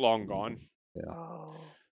long gone. Yeah. Oh.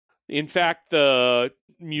 In fact, the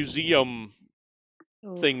museum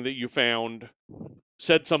thing that you found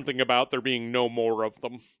said something about there being no more of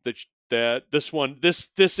them. That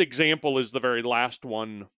this example is the very last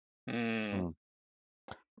one. Well,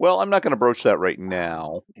 I'm not going to broach that right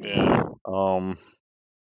now. Yeah.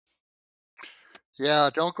 Yeah,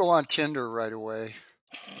 don't go on Tinder right away.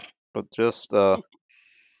 But just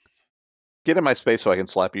get in my space so I can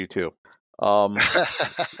slap you too.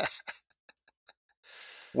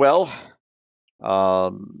 Well,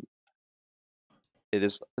 it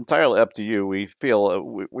is entirely up to you. We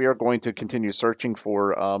feel we are going to continue searching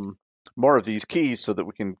for more of these keys so that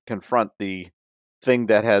we can confront the thing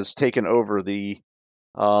that has taken over the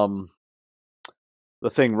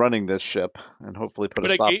thing running this ship and hopefully put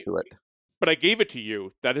a stop to it. But I gave it to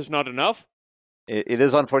you. That is not enough? It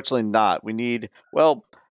is unfortunately not. We need,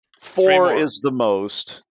 4 is the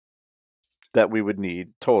most that we would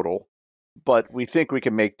need total, but we think we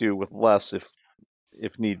can make do with less if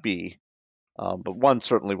need be. But 1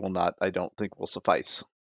 certainly will not, I don't think, will suffice.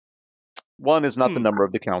 1 is not the number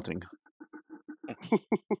of the counting.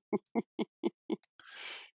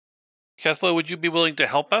 Kethlo, would you be willing to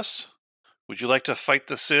help us? Would you like to fight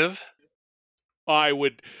the Civ? I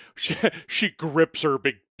would. She grips her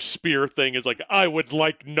big spear thing. It's like, I would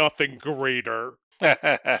like nothing greater.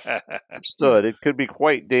 Understood. It could be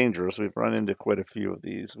quite dangerous. We've run into quite a few of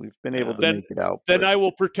these. We've been able to make it out. Then I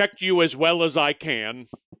will protect you as well as I can.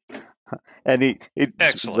 And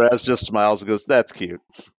Raz just smiles and goes, "That's cute."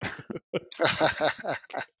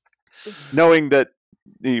 Knowing that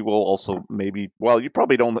he will also maybe, you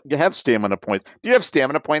probably don't. You have stamina points. Do you have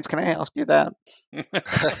stamina points? Can I ask you that? Is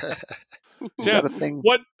that a thing?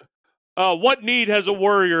 What need has a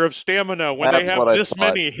warrior of stamina when they have this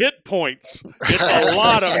many hit points? It's a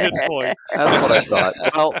lot of hit points. That's what I thought.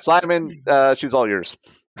 Well, Simon, she's all yours.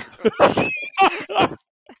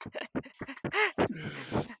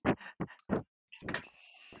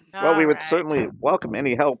 Well, we would certainly welcome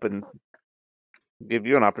any help and give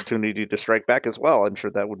you an opportunity to strike back as well. I'm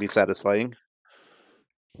sure that would be satisfying.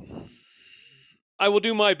 I will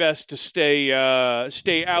do my best to stay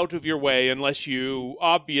out of your way unless you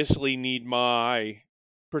obviously need my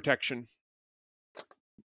protection.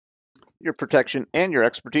 Your protection and your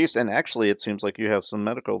expertise, and actually it seems like you have some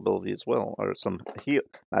medical ability as well, or some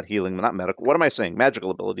not medical. What am I saying?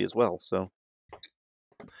 Magical ability as well, so.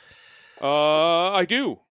 I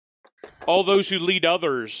do. All those who lead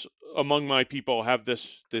others among my people have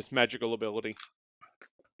this magical ability.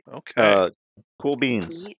 Okay. Cool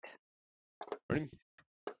beans. Ready?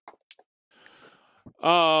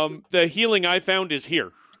 The healing I found is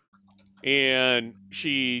here. And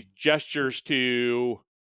she gestures to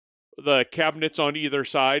the cabinets on either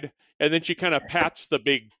side, and then she kind of pats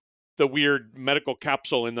the weird medical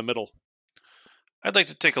capsule in the middle. I'd like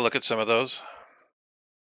to take a look at some of those.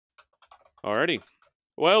 Alrighty.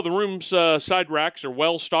 Well, the room's side racks are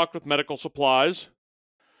well stocked with medical supplies,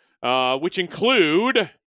 which include,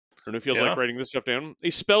 I don't know if you feel like writing this stuff down,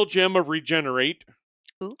 a spell gem of regenerate.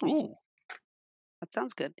 Ooh. That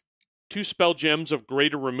sounds good. 2 spell gems of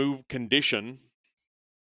greater remove condition.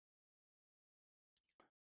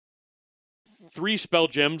 3 spell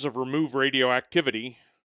gems of remove radioactivity.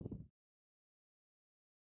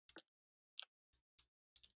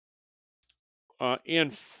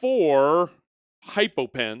 And 4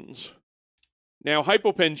 hypopens. Now,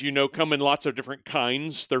 hypopens, come in lots of different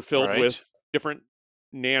kinds. They're filled with different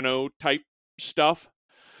nano-type stuff.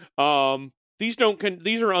 These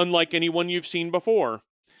are unlike anyone you've seen before.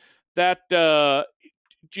 That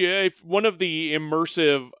if one of the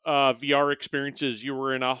immersive VR experiences, you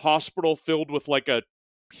were in a hospital filled with like a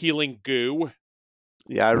healing goo.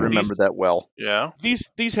 Yeah, I remember that well. Yeah.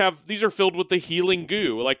 These are filled with the healing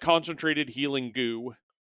goo, like concentrated healing goo.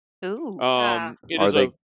 Ooh. Are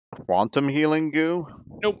they quantum healing goo?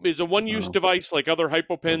 Nope, it's a one-use device like other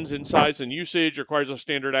hypopens in size and usage, requires a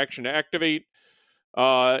standard action to activate.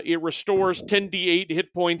 It restores 10d8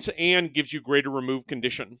 hit points and gives you greater remove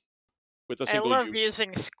condition with a single use. I love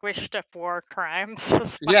using squished up war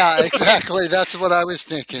crimes. Yeah, exactly. That's what I was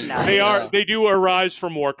thinking. Nice. They do arise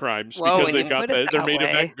from war crimes because they're made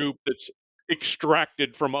of that goop that's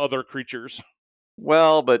extracted from other creatures.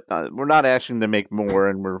 Well, but we're not asking to make more,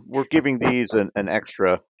 and we're giving these an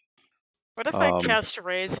extra. What if I cast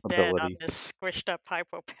Raise Dead on this squished up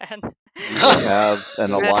hypopen? You have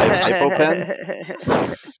an alive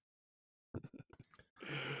hypopen?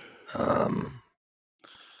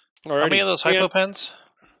 How many of those hypopens?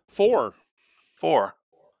 4. 4.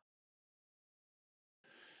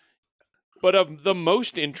 But of the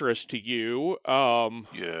most interest to you,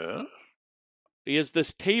 is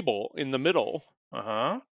this table in the middle.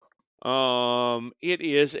 It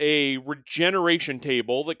is a regeneration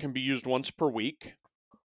table that can be used once per week.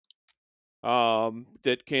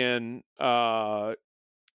 That can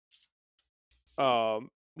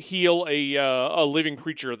heal a living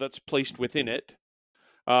creature that's placed within it.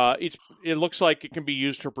 It looks like it can be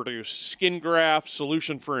used to produce skin grafts,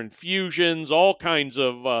 solution for infusions, all kinds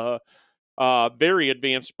of very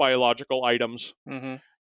advanced biological items. Mm-hmm.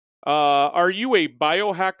 Are you a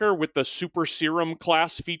biohacker with the super serum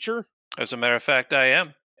class feature? As a matter of fact, I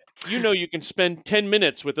am. You know you can spend 10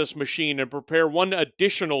 minutes with this machine and prepare one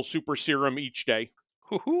additional super serum each day.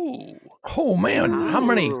 Woohoo! Oh man, how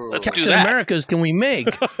many Let's do Captain that. Americas can we make?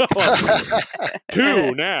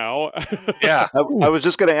 2 now. Yeah. I was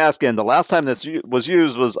just going to ask, and the last time this was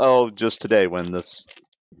used was just today when this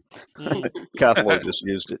pathologist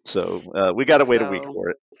used it. So we got to wait a week for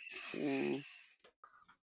it.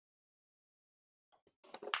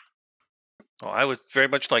 Well, I would very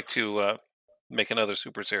much like to make another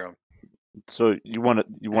super serum. So you want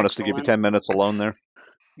us to give you 10 minutes alone there?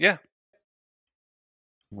 Yeah.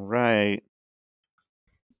 Right.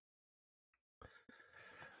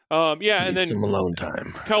 Yeah, and then some alone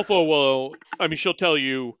time. Kelfo she'll tell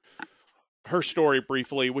you her story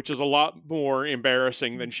briefly, which is a lot more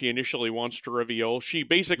embarrassing than she initially wants to reveal. She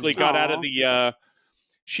basically got out of the,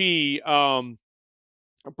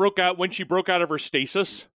 broke out of her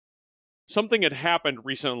stasis. Something had happened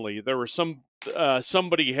recently. There was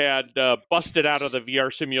somebody had busted out of the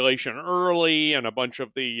VR simulation early, and a bunch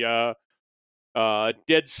of the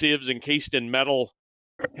dead civs encased in metal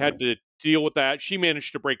had to deal with that. She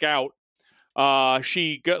managed to break out.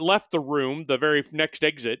 She left the room. The very next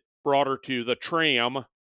exit brought her to the tram.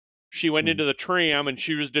 She went into the tram, and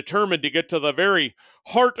she was determined to get to the very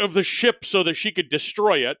heart of the ship so that she could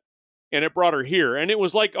destroy it. And it brought her here. And it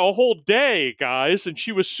was like a whole day, guys, and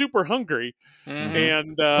she was super hungry.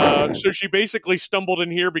 Mm-hmm. And so she basically stumbled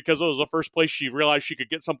in here because it was the first place she realized she could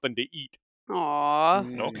get something to eat.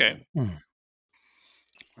 Aww. Okay.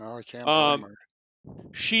 Well, I can't blame her.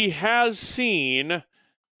 She has seen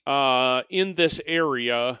in this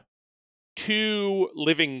area 2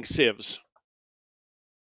 living civs,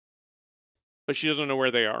 but she doesn't know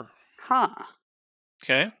where they are. Huh.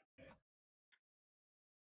 Okay.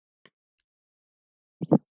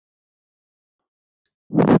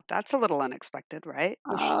 That's a little unexpected, right?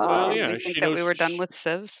 Well, yeah, Did we she think that we knows- were done with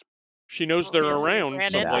civs? She knows they're We around ran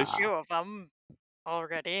into someplace. a few of them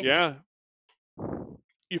already. Yeah.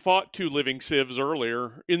 You fought 2 living civs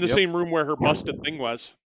earlier in the same room where her busted thing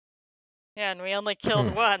was. Yeah, and we only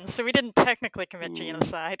killed one, so we didn't technically commit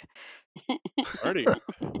genocide. Alrighty.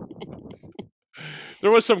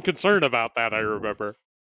 There was some concern about that, I remember.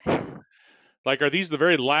 Like, are these the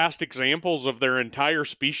very last examples of their entire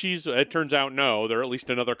species? It turns out no. There are at least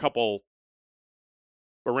another couple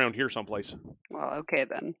around here someplace. Well, okay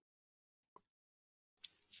then.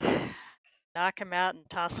 Knock him out and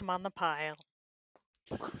toss him on the pile.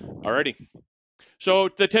 Alrighty. So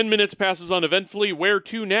the 10 minutes passes uneventfully. Where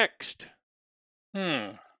to next?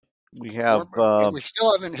 We have. We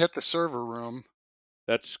still haven't hit the server room.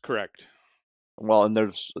 That's correct. Well, and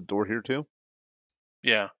there's a door here too.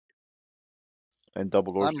 Yeah. And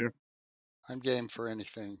double doors here. I'm game for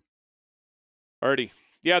anything. Alrighty.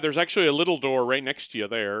 Yeah, there's actually a little door right next to you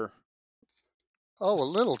there. Oh, a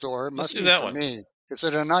little door. It must be that for one. me. Is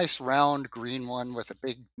it a nice round green one with a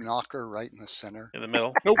big knocker right in the center? In the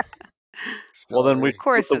middle? Nope. Well, then we Of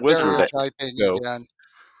course put the it's wizard not. Stereotyping go. again.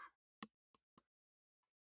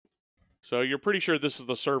 So you're pretty sure this is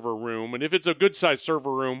the server room, and if it's a good-sized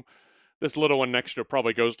server room, this little one next to it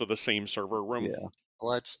probably goes to the same server room. Yeah.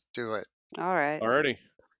 Let's do it. All right. Alrighty.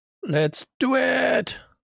 Let's do it.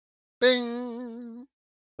 Bing.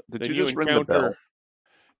 Did Then you just ring the bell? encounter,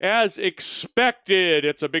 as expected,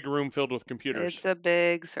 it's a big room filled with computers. It's a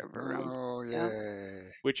big server room. Oh, Yeah. yay.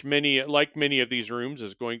 Which many of these rooms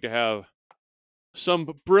is going to have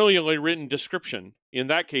some brilliantly written description. In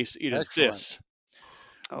that case, it is Excellent. this.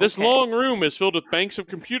 This Okay. long room is filled with banks of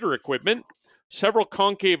computer equipment. Several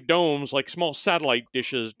concave domes, like small satellite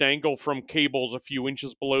dishes, dangle from cables a few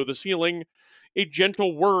inches below the ceiling. A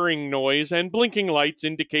gentle whirring noise and blinking lights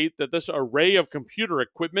indicate that this array of computer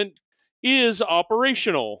equipment is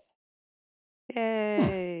operational.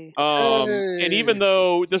 Yay. And even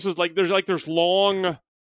though this is there's long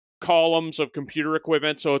columns of computer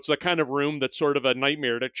equipment, so it's the kind of room that's sort of a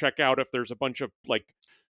nightmare to check out if there's a bunch of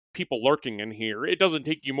people lurking in here. It doesn't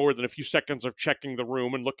take you more than a few seconds of checking the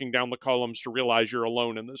room and looking down the columns to realize you're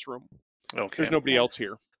alone in this room. Okay. There's nobody else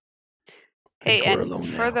here. Hey, we're and alone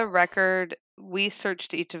for now. the record, we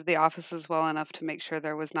searched each of the offices well enough to make sure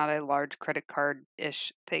there was not a large credit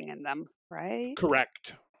card-ish thing in them, right?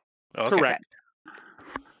 Correct. Okay. Correct.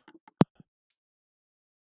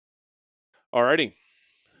 Alrighty.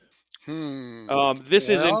 This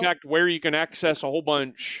is in Well- fact where you can access a whole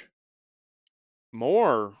bunch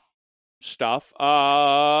more stuff.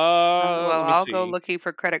 Well, Let me I'll see. go looking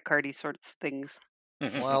for credit cardy sorts of things.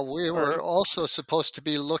 Well, we All were right. also supposed to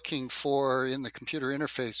be looking for in the computer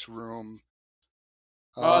interface room.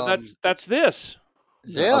 That's this.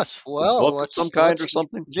 Yes. A Well, book of some kind or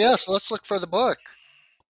something? Yes, let's look for the book.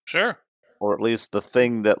 Sure. Or at least the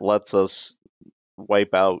thing that lets us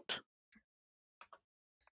wipe out.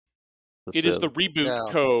 It is the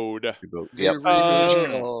reboot code. Reboot. The Yep. reboot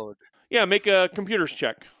code. Yeah, make a computers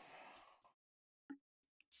check.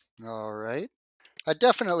 All right. That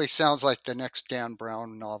definitely sounds like the next Dan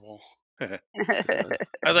Brown novel. I'd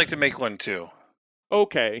like to make one too.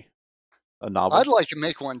 Okay. A novel? I'd like to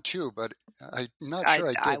make one too, but I'm not sure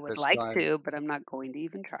I did I would this like time. to, but I'm not going to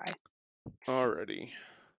even try. Alrighty.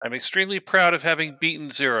 I'm extremely proud of having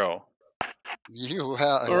beaten 0. You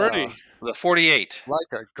have Alrighty. The 48.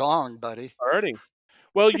 Like a gong, buddy. Alrighty.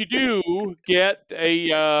 Well, you do get a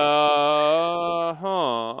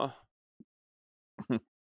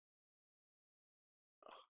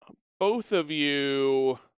both of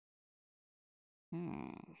you.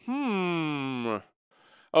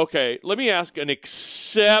 Okay, let me ask an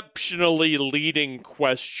exceptionally leading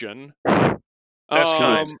question. That's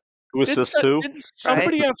kind. Who assists who? Did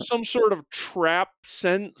somebody have some sort of trap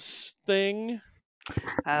sense thing?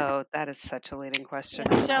 Oh, that is such a leading question.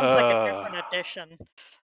 It sounds like a different edition.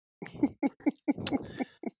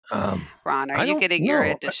 Ron, are you getting your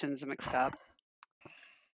editions mixed up?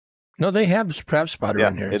 No, they have trap spotter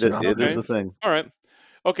in here. It is the thing. All right.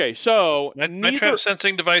 Okay, so my trap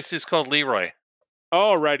sensing device is called Leroy.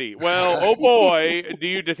 Alrighty. Well, oh boy, do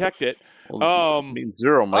you detect it?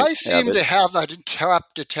 Zero might I seem to have a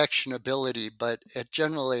trap detection ability, but it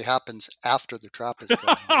generally happens after the trap is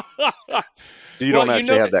gone. So you don't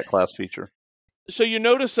actually have that class feature. So you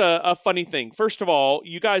notice a funny thing. First of all,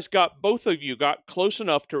 you guys both of you got close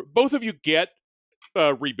enough to both of you get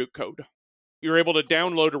a reboot code. You're able to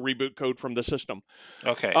download a reboot code from the system.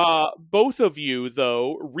 Okay. Both of you,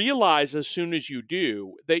 though, realize as soon as you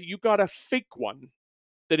do that you got a fake one.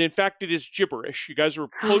 That in fact it is gibberish. You guys were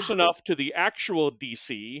close enough to the actual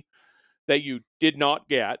DC that you did not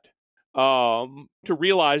get to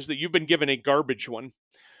realize that you've been given a garbage one.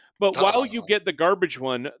 But while you get the garbage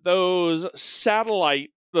one, those the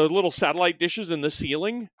little satellite dishes in the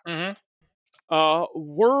ceiling,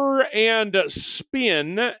 whir and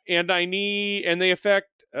spin, and they affect.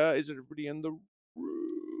 Is it everybody in the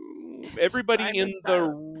room? Everybody in the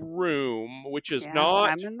room, which is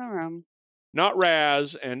not. I'm in the room. Not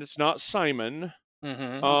Raz, and it's not Simon.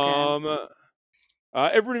 Okay.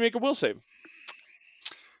 Everybody make a will save.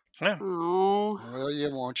 Yeah. Oh. Will you,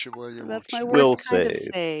 won't you, will you, That's won't my you? worst kind of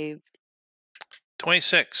save.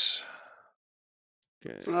 26.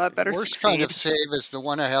 Okay. Well, that better Worst succeed. kind of save is the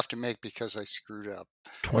one I have to make because I screwed up.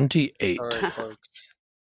 28. Sorry, folks.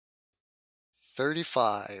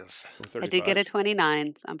 35. I did get a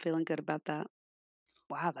 29. I'm feeling good about that.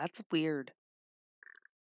 Wow, that's weird.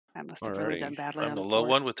 I must have really done badly I'm on the the low board.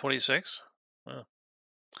 one with 26. Oh.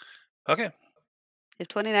 Okay. If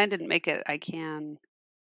 29 didn't make it, I can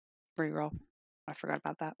reroll. I forgot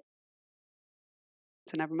about that.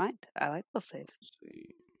 So never mind. I like will saves.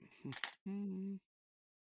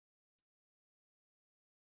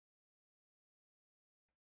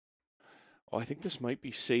 Oh, I think this might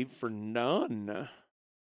be saved for none.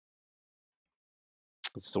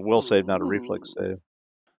 It's the will save, not a reflex save.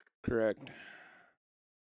 Correct.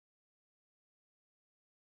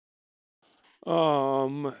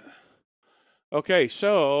 Okay,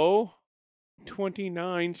 so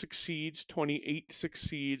 29 succeeds, 28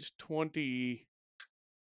 succeeds, 26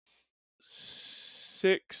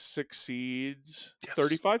 succeeds,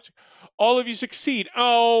 35. All of you succeed.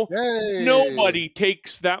 Oh, Yay! Nobody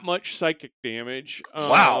takes that much psychic damage.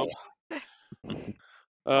 Wow.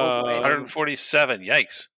 147.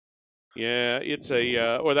 Yikes. Yeah, it's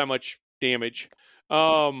or that much damage.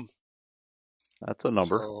 That's a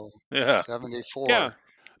number. So, yeah. 74. Yeah.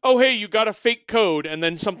 Oh, hey, you got a fake code, and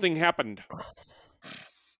then something happened.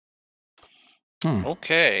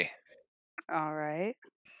 Okay. All right.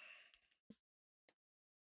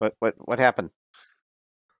 What happened?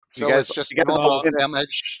 So it's just normal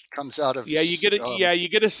damage comes out of. Yeah, you get it. You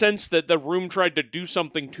get a sense that the room tried to do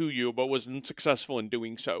something to you, but was unsuccessful in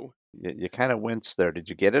doing so. You kind of winced there. Did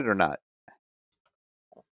you get it or not?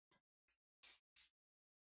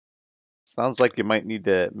 Sounds like you might need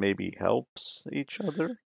to maybe help each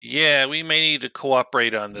other. Yeah, we may need to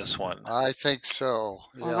cooperate on this one. I think so.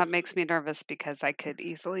 Well, that makes me nervous because I could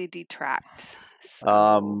easily detract. So.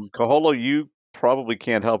 Kaholo, you probably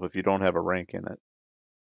can't help if you don't have a rank in it.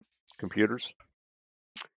 Computers?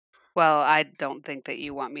 Well, I don't think that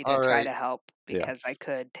you want me to try to help because I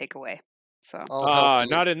could take away. So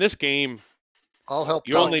not in this game. I'll help.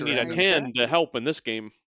 You only need a 10 to help in this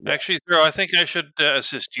game. Actually, Zero, I think I should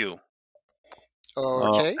assist you.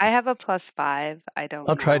 Okay. I have a +5. I don't.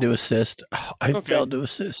 I'll try to assist. Oh, I failed to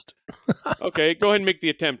assist. Okay, go ahead and make the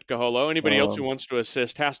attempt, Kaholo. Anybody else who wants to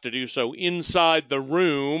assist has to do so inside the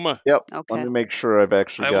room. Yep. Okay. Let me make sure I've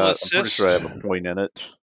actually I will got. I'm pretty sure I have assist. a point in it.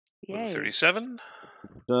 Yay. 37?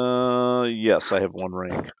 Yes, I have 1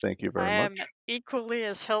 rank. Thank you very I much. am equally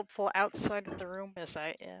as helpful outside of the room as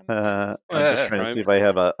I am. I'm just trying to see if I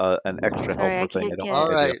have an extra Sorry, helper thing. can't I don't get- All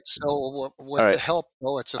think I do. right. So with All right. the help,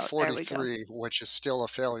 though, it's a there we go. 43, which is still a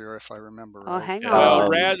failure if I remember Oh, right. hang Yeah. on.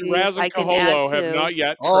 Raz Let's see and if I can Kaholo add have to- not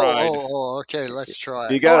yet tried. Okay. Let's try.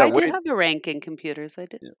 You Oh, gotta I do wait. have a rank in computers. I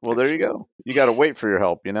did. Well, there you go. You got to wait for your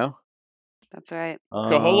help. You know. That's right.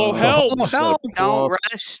 Kaholo help! Kaholo help! Don't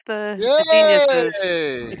rush the geniuses.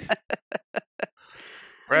 Yay!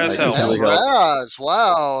 Raz I can help. really And help. Raz,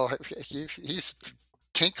 wow, he's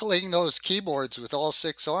tinkling those keyboards with all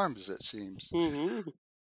 6 arms. It seems. Mm-hmm.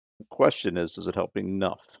 The question is, does it help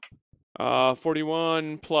enough?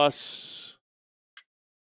 41 plus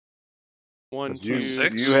 1, 2,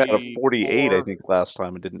 You had a 3, 48, 4. I think, last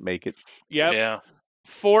time and didn't make it. Yep. Yeah.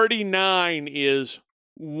 49 is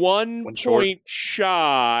 1 One short. point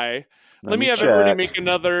shy. Let me have check.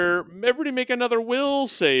 everybody make another will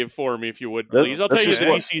save for me, if you would, please. I'll tell you the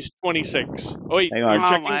DC's 26. Oh, wait, Hang on. you're Oh,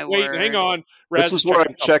 checking. my Wait, word. hang on. Raz This is where I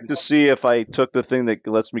checking check something. to see if I took the thing that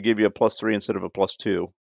lets me give you a +3 instead of a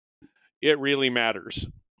 +2. It really matters.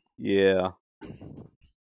 Yeah. Hang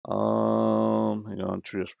on.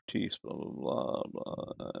 True expertise. Blah blah blah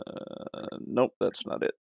blah. Nope, that's not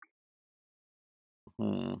it.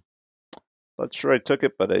 Not sure I took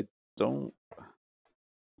it, but I don't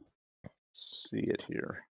see it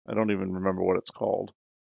here. I don't even remember what it's called.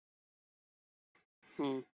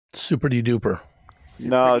 Super duper.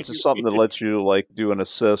 No, it's just something that lets you like do an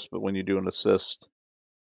assist, but when you do an assist,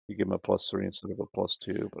 you give them a +3 instead of a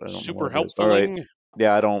 +2. But I don't know Super what it is. helpful. All right.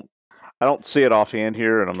 Yeah, I don't see it offhand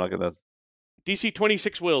here, and I'm not gonna. DC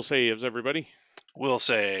 26 will saves, everybody. Will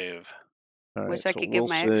save. All right, Wish I so could give we'll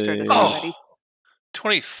my extra to say- somebody.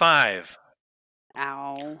 25.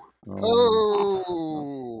 Ow.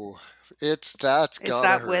 Oh, that's Is gotta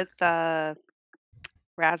that hurt. with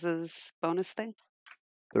Raz's bonus thing?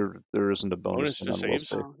 There isn't a bonus Bonus to thing on will saves?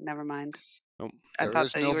 save. Oh, never mind. Oh. I There thought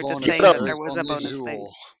is that no you were just bonus. saying that There there is was a only bonus thing.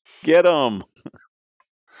 Zool. Get them.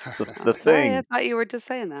 Oh, The sorry, thing I thought you were just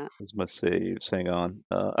saying that. is my saves. Hang on.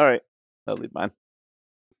 All right, I'll leave mine.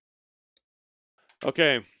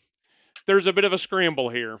 Okay. There's a bit of a scramble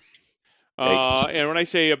here. And when I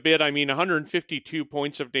say a bit, I mean 152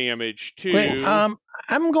 points of damage to... Wait,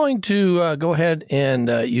 I'm going to go ahead and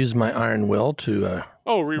use my Iron Will to...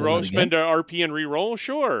 reroll. Spend a RP and reroll?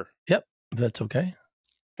 Sure. Yep, if that's okay.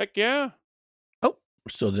 Heck yeah. Oh,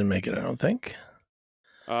 still didn't make it, I don't think.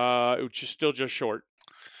 It was still just short.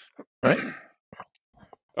 Right.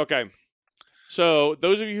 Okay. So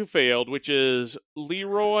those of you who failed, which is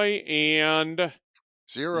Leroy and...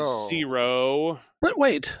 Zero. But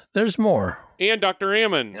wait, there's more. And Dr.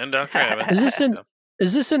 Ammon. And Dr. Ammon.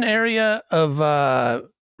 Is this an area of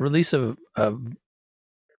release of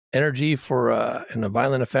energy for in a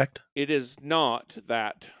violent effect? It is not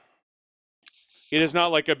that. It is not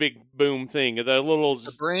like a big boom thing. The little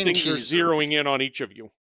brain things are teaser. zeroing in on each of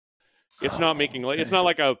you. It's not making like it's not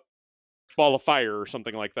like a ball of fire or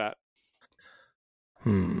something like that.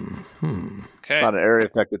 Okay. It's not an area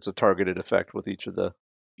effect, it's a targeted effect with each of the...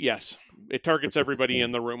 Yes. It targets everybody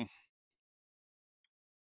in the room.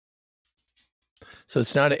 So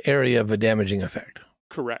it's not an area of a damaging effect.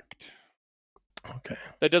 Correct. Okay.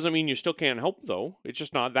 That doesn't mean you still can't help, though. It's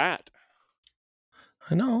just not that.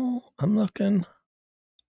 I know. I'm looking.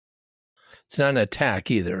 It's not an attack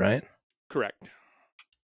either, right? Correct.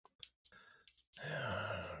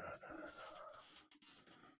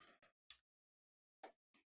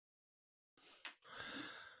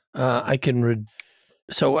 I can...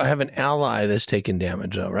 So I have an ally that's taking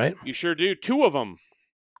damage, though, right? You sure do. 2 of them.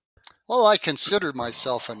 Well, I consider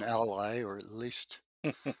myself an ally, or at least.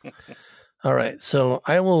 All right. So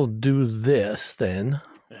I will do this then.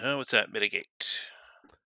 What's that? Mitigate.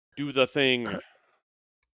 Do the thing.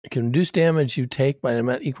 You can reduce damage you take by an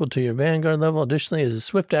amount equal to your Vanguard level. Additionally, as a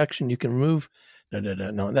swift action, you can remove...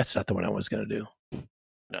 No, that's not the one I was going to do.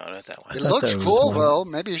 No, not that one. It looks cool, though.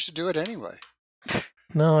 Maybe you should do it anyway.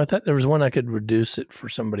 No, I thought there was one I could reduce it for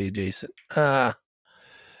somebody adjacent.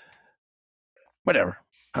 Whatever.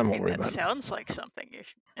 I won't worry That about it. sounds like something you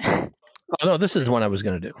should. Oh, no, this is the one I was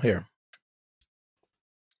going to do. Here.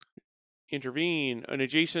 Intervene. An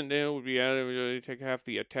adjacent nail would be added. Take half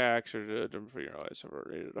the attacks or for your eyes have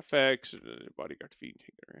rated effects. Bodyguard feet.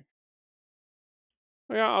 Take their.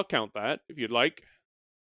 Yeah, I'll count that if you'd like.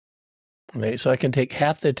 Okay, so I can take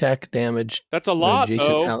half the attack damage. That's a lot,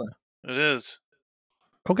 though. Ally. It is.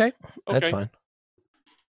 Okay, that's fine.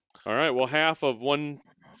 All right. Well, half of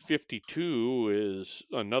 152 is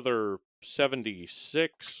another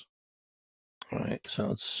 76. All right,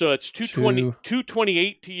 so it's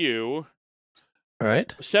 228 to you. All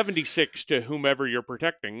right. 76 to whomever you're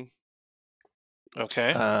protecting.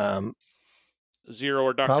 Okay. 0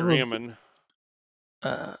 or Dr. Ammon.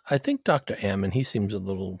 I think Dr. Ammon, he seems a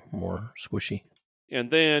little more squishy. And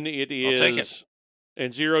then it is... I'll take it.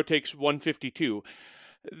 And 0 takes 152.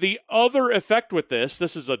 The other effect with this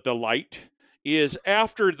is a delight, is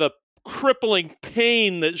after the crippling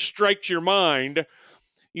pain that strikes your mind,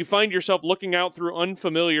 you find yourself looking out through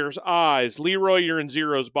unfamiliar's eyes. Leroy, you're in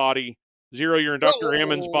 0's body. 0, you're in Dr.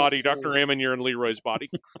 Ammon's body. Dr. Ammon, you're in Leroy's body.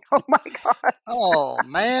 Oh my god. Oh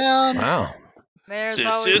man. Wow. There's This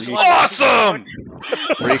always is one awesome!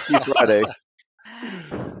 Freaky Friday.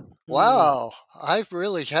 Wow. I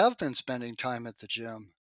really have been spending time at the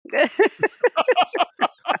gym.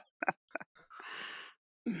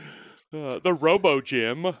 The Robo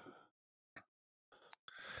Gym. Robo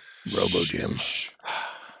Gym.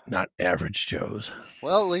 Not average Joe's.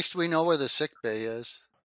 Well, at least we know where the sick bay is.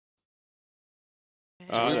 Do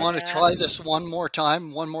we Yeah. want to try this one more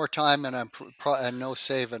time? One more time, and and no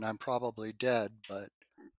save, and I'm probably dead. But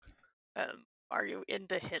Are you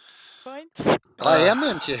into hit points? I am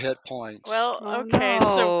into hit points. Well, Oh, okay.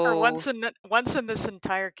 So for no. once in this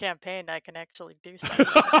entire campaign, I can actually do something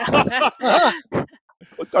about that.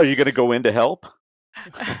 Are you going to go in to help?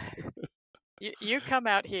 You come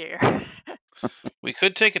out here. We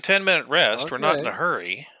could take a 10-minute rest. We're not in a Okay.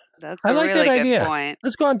 hurry. That's I a like really that good idea. point.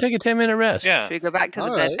 Let's go out and take a 10-minute rest. Yeah. Should we go back to the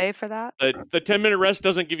All bed right. bay for that? The 10-minute rest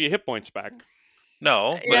doesn't give you hit points back.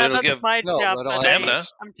 No, but Yeah, it'll that's give... my No, job. but but I'll Stamina.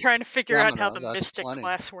 I'm trying to figure out how Stamina, the that's mystic plenty.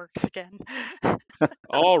 class works again.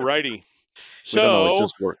 All righty. We don't know So,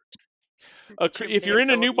 if this works. Too if many you're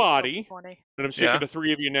in a new abilities, body, 20. and I'm speaking Yeah. to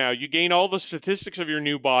 3 of you now, you gain all the statistics of your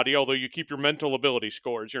new body, although you keep your mental ability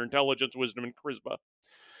scores, your intelligence, wisdom, and charisma.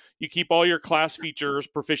 You keep all your class features,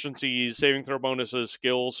 proficiencies, saving throw bonuses,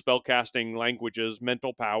 skills, spellcasting, languages,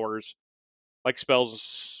 mental powers, like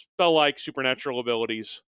spell-like supernatural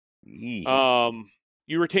abilities. Yee.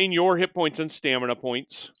 You retain your hit points and stamina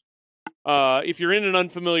points. If you're in an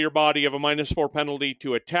unfamiliar body, you have a -4 penalty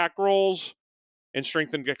to attack rolls and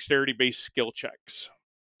strength and dexterity-based skill checks.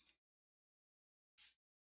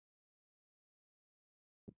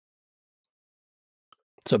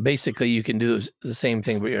 So basically, you can do the same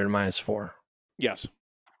thing, but you're at -4. Yes.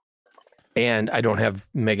 And I don't have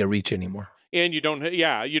Mega Reach anymore. And you don't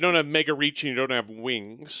have Mega Reach and you don't have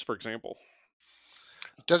wings, for example.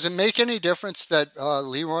 Does it make any difference that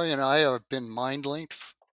Leroy and I have been mind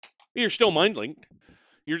linked? You're still mind linked.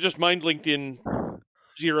 You're just mind linked in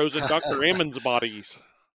Zero's and Dr. Ammon's bodies.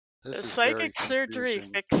 This is Psychic very surgery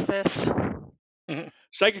confusing. fix this.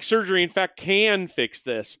 Psychic surgery, in fact, can fix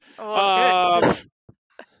this. Well, good.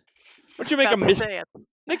 Why don't you make About to say it.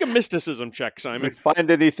 make a mysticism check, Did you Simon?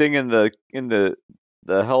 find anything in the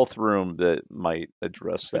health room that might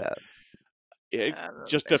address that?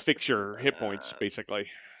 Just to fix your hit points, basically.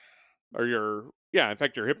 Or in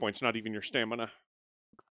fact, your hit points, not even your stamina.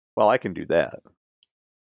 Well, I can do that.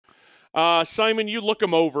 Simon, you look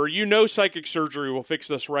them over. You know psychic surgery will fix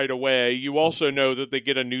this right away. You also know that they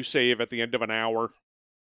get a new save at the end of an hour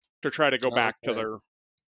to try to go back to their...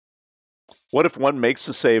 What if one makes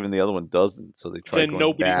a save and the other one doesn't? So they try Then going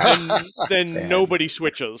nobody, back. then nobody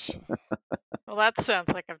switches. Well, that sounds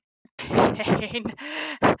like a pain.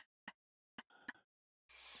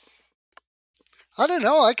 I don't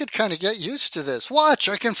know. I could kind of get used to this. Watch,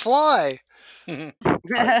 I can fly. You're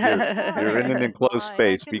in an enclosed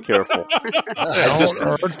space. Be careful. Don't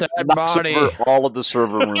hurt that Knock body. over all of the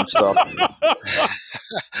server room stuff.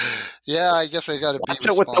 Yeah, I guess I got to be Watch it with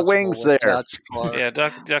the responsible wings with there. Cat's car. Yeah,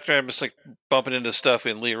 Dr. Ammon's like bumping into stuff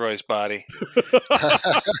in Leroy's body.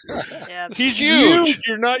 Yeah, He's huge. huge.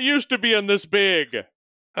 You're not used to being this big.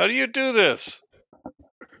 How do you do this?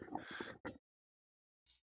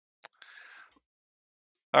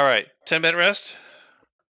 All right, 10-minute rest?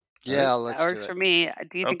 Yeah, That let's do works it. for me.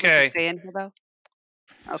 Do you think we Okay. should stay in here though?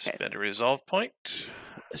 Okay. Spend a resolve point.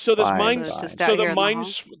 So this Fine, mind, fine. Just out so here the in the mind,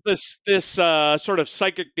 hall? this sort of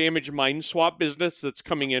psychic damage mind swap business that's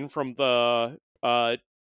coming in from the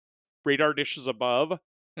radar dishes above.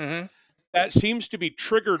 Mm-hmm. That seems to be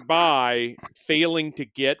triggered by failing to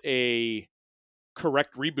get a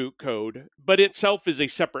correct reboot code, but itself is a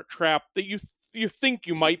separate trap that you think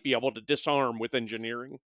you might be able to disarm with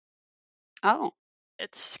engineering. Oh.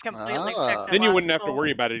 It's completely Then you wouldn't have to technological.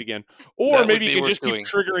 worry about it again. Or That would maybe be you could worth just doing.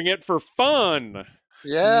 keep triggering it for fun.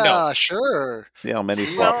 Yeah, No. sure. See how many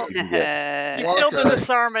See, swaps you can get. You Walk still a to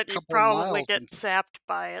disarm it, you'd couple probably miles get and- zapped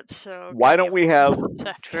by it. So Why good don't we have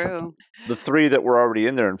zap. True. the 3 that were already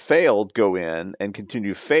in there and failed go in and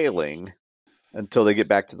continue failing until they get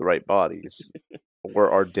back to the right bodies or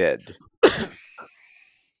are dead?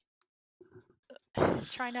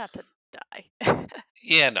 Try not to die.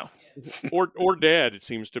 Yeah, no. or dead, it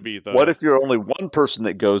seems to be the... What if you're only one person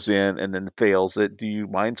that goes in and then fails it? Do you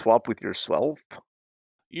mind swap with yourself?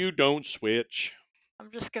 You don't switch.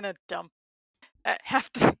 I'm just gonna dump.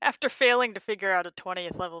 After failing to figure out a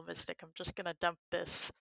 20th level mystic, I'm just gonna dump this.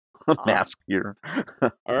 Mask here.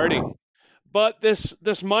 Alrighty. But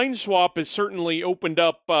this mind swap has certainly opened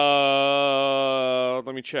up,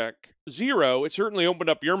 let me check. Zero, it certainly opened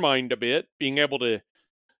up your mind a bit, being able to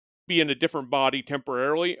be in a different body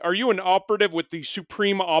temporarily. Are you an operative with the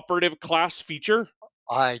Supreme Operative class feature?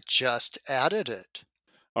 I just added it.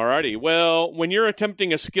 Alrighty. Well, when you're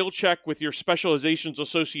attempting a skill check with your specializations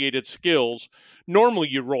associated skills, normally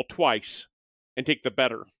you roll twice and take the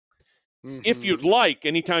better. If you'd like,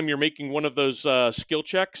 anytime you're making one of those skill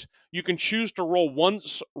checks, you can choose to roll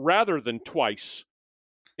once rather than twice.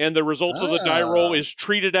 And the result of the die roll is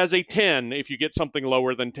treated as a 10 if you get something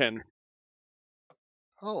lower than 10.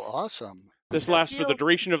 Oh, awesome. This lasts for the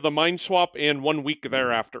duration of the mind swap and 1 week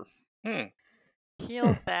thereafter.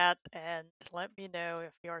 Heal that and let me know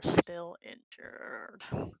if you're still injured.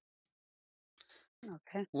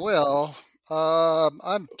 Okay. Well,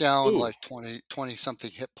 I'm down Ooh. like 20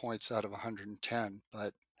 something hit points out of 110,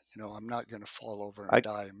 but I'm not going to fall over and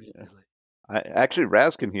die immediately. Actually,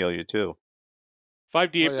 Raz can heal you too.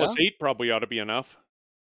 5d8 plus 8 probably ought to be enough.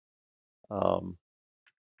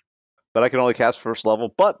 But I can only cast first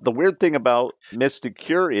level. But the weird thing about Mystic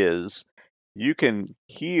Cure is you can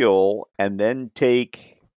heal and then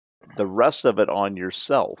take the rest of it on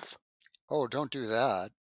yourself. Oh, don't do that.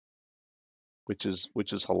 Which is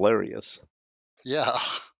hilarious. Yeah,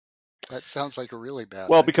 that sounds like a really bad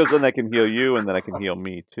Well, idea. because then I can heal you and then I can heal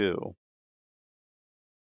me too.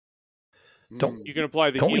 You can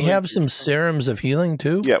apply the Don't we healing have some serums of healing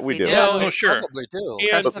too? Yeah, we do. Yeah, Oh, we sure. probably do.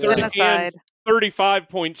 And, Put them aside. 35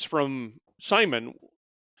 points from Simon.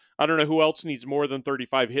 I don't know who else needs more than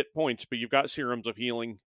 35 hit points, but you've got serums of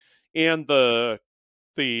healing. And the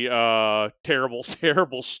terribly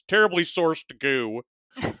sourced goo.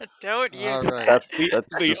 Don't use All right. that.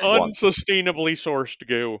 The just one. unsustainably sourced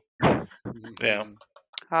goo. Yeah.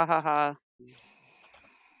 Ha ha ha.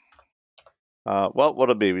 Well,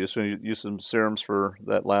 what'll be? We just want to use some serums for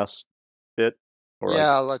that last bit. Or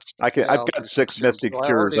Yeah, I've I'll got do 6 some Mystic serums. So I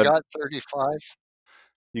Cures. already got 35.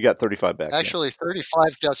 You got 35 back. Actually,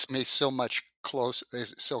 35 gets me so close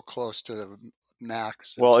to the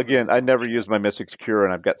max. Well, there's again, really I no never chance. use my Mystic Cure,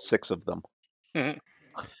 and I've got 6 of them.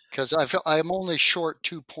 Because I'm only short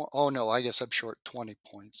 2 points. Oh no, I guess I'm short 20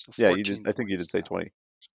 points. So Yeah, 14 you did. I think you did say 20.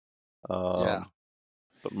 Yeah.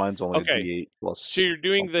 But mine's only Okay. a D8 plus. So you're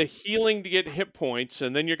doing the healing to get hit points,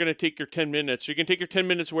 and then you're going to take your 10 minutes. You can take your 10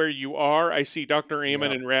 minutes where you are. I see Dr.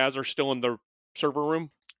 Ammon and Raz are still in the server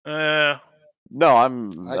room. No,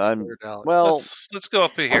 I'm cleared out. well. Let's go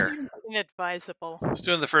up here. Inadvisable. Let's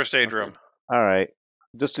do in the first aid room. All right,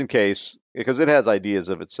 just in case, because it has ideas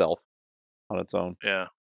of itself on its own. Yeah.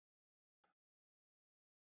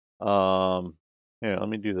 Here, let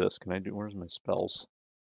me do this. Can I do? Where's my spells?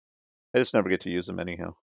 I just never get to use them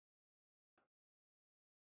anyhow.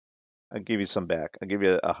 I'll give you some back. I'll give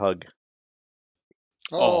you a hug.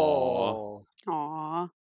 Oh. Aw.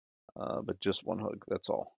 But just one hug. That's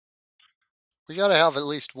all. We got to have at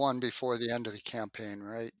least one before the end of the campaign,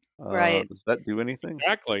 right? Right. Does that do anything?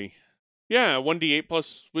 Exactly. Yeah, 1d8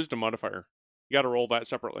 plus wisdom modifier. You got to roll that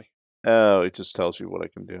separately. Oh, it just tells you what I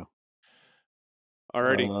can do.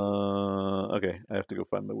 Alrighty. Okay, I have to go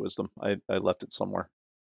find my wisdom. I left it somewhere.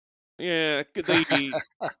 Yeah, the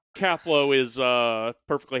Cathlo is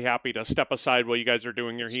perfectly happy to step aside while you guys are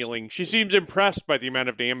doing your healing. She seems impressed by the amount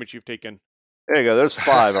of damage you've taken. There you go. There's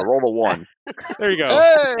 5. I rolled a 1. There you go.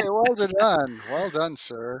 Hey, well done. Well done,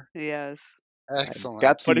 sir. Yes. Excellent.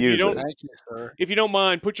 Got to But if you use don't, it. Thank you, sir. if you don't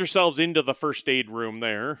mind, put yourselves into the first aid room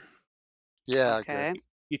there. Yeah, Okay. good.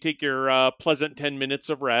 You take your pleasant 10 minutes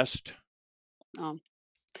of rest.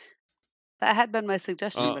 That had been my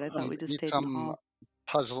suggestion, but I thought we just Eat stayed in the some hall.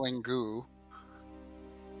 puzzling goo.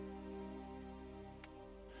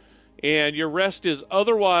 And your rest is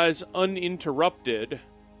otherwise uninterrupted.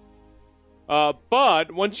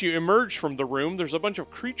 But once you emerge from the room, there's a bunch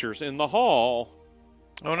of creatures in the hall.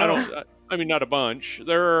 Oh no! I mean, not a bunch.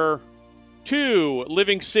 There are 2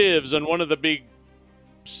 living civs and one of the big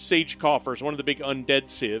sage coffers, one of the big undead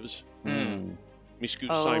civs. Let me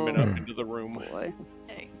scoot Simon up into the room. Boy.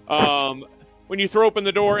 When you throw open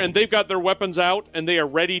the door, and they've got their weapons out, and they are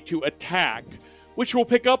ready to attack, which we'll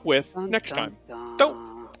pick up with next time.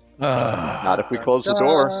 Not if we close the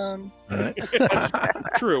door.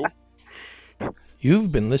 That's true.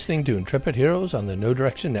 You've been listening to Intrepid Heroes on the No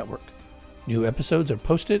Direction Network. New episodes are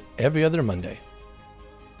posted every other Monday.